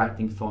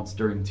distracting thoughts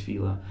during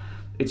tefillah.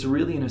 It's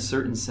really, in a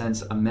certain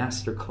sense, a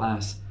master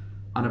class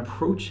on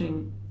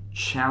approaching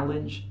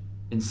challenge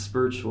in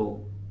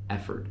spiritual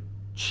effort.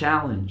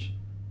 Challenge,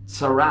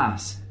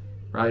 saras,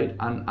 right?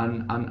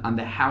 On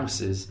the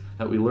houses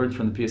that we learned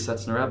from the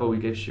Piyasetz Rebbe, we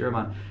gave shiurim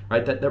on,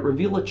 right? That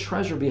reveal a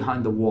treasure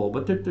behind the wall,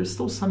 but there's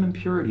still some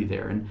impurity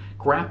there, and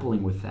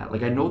grappling with that.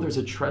 Like, I know there's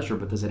a treasure,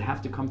 but does it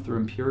have to come through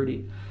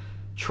impurity?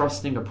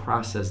 trusting a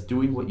process,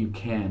 doing what you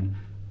can.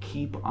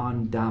 Keep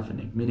on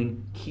davening,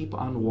 meaning keep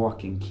on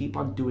walking, keep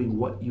on doing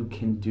what you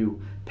can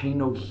do. Pay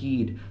no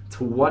heed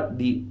to what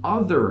the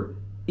other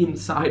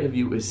inside of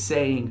you is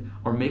saying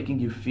or making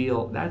you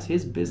feel. That's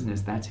his business,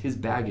 that's his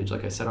baggage,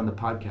 like I said on the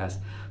podcast.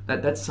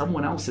 That's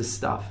someone else's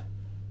stuff.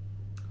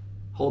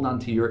 Hold on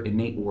to your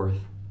innate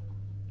worth.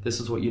 This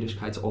is what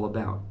Yiddishkeit's all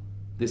about.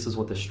 This is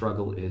what the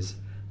struggle is,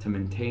 to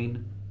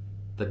maintain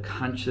the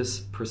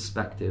conscious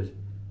perspective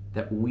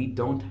that we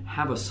don't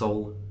have a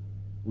soul,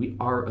 we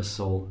are a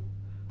soul.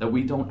 That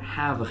we don't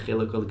have a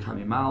chiluk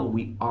u'l'kamimal,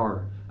 we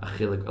are a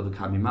chiluk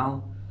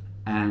u'l'kamimal,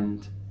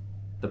 and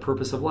the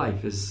purpose of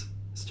life is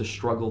to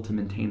struggle to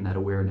maintain that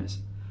awareness,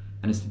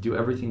 and is to do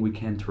everything we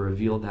can to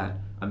reveal that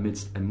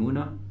amidst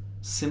emunah,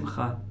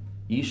 simcha,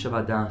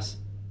 yishuv hadas,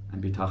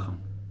 and bitachon.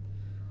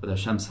 With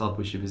Hashem's help,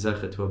 we should be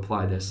zeichet to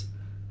apply this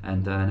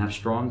and have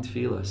strong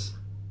tefillas,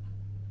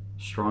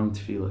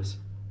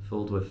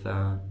 filled with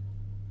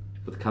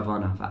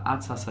kavanah.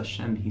 Va'atzas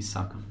Hashem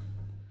hisakam.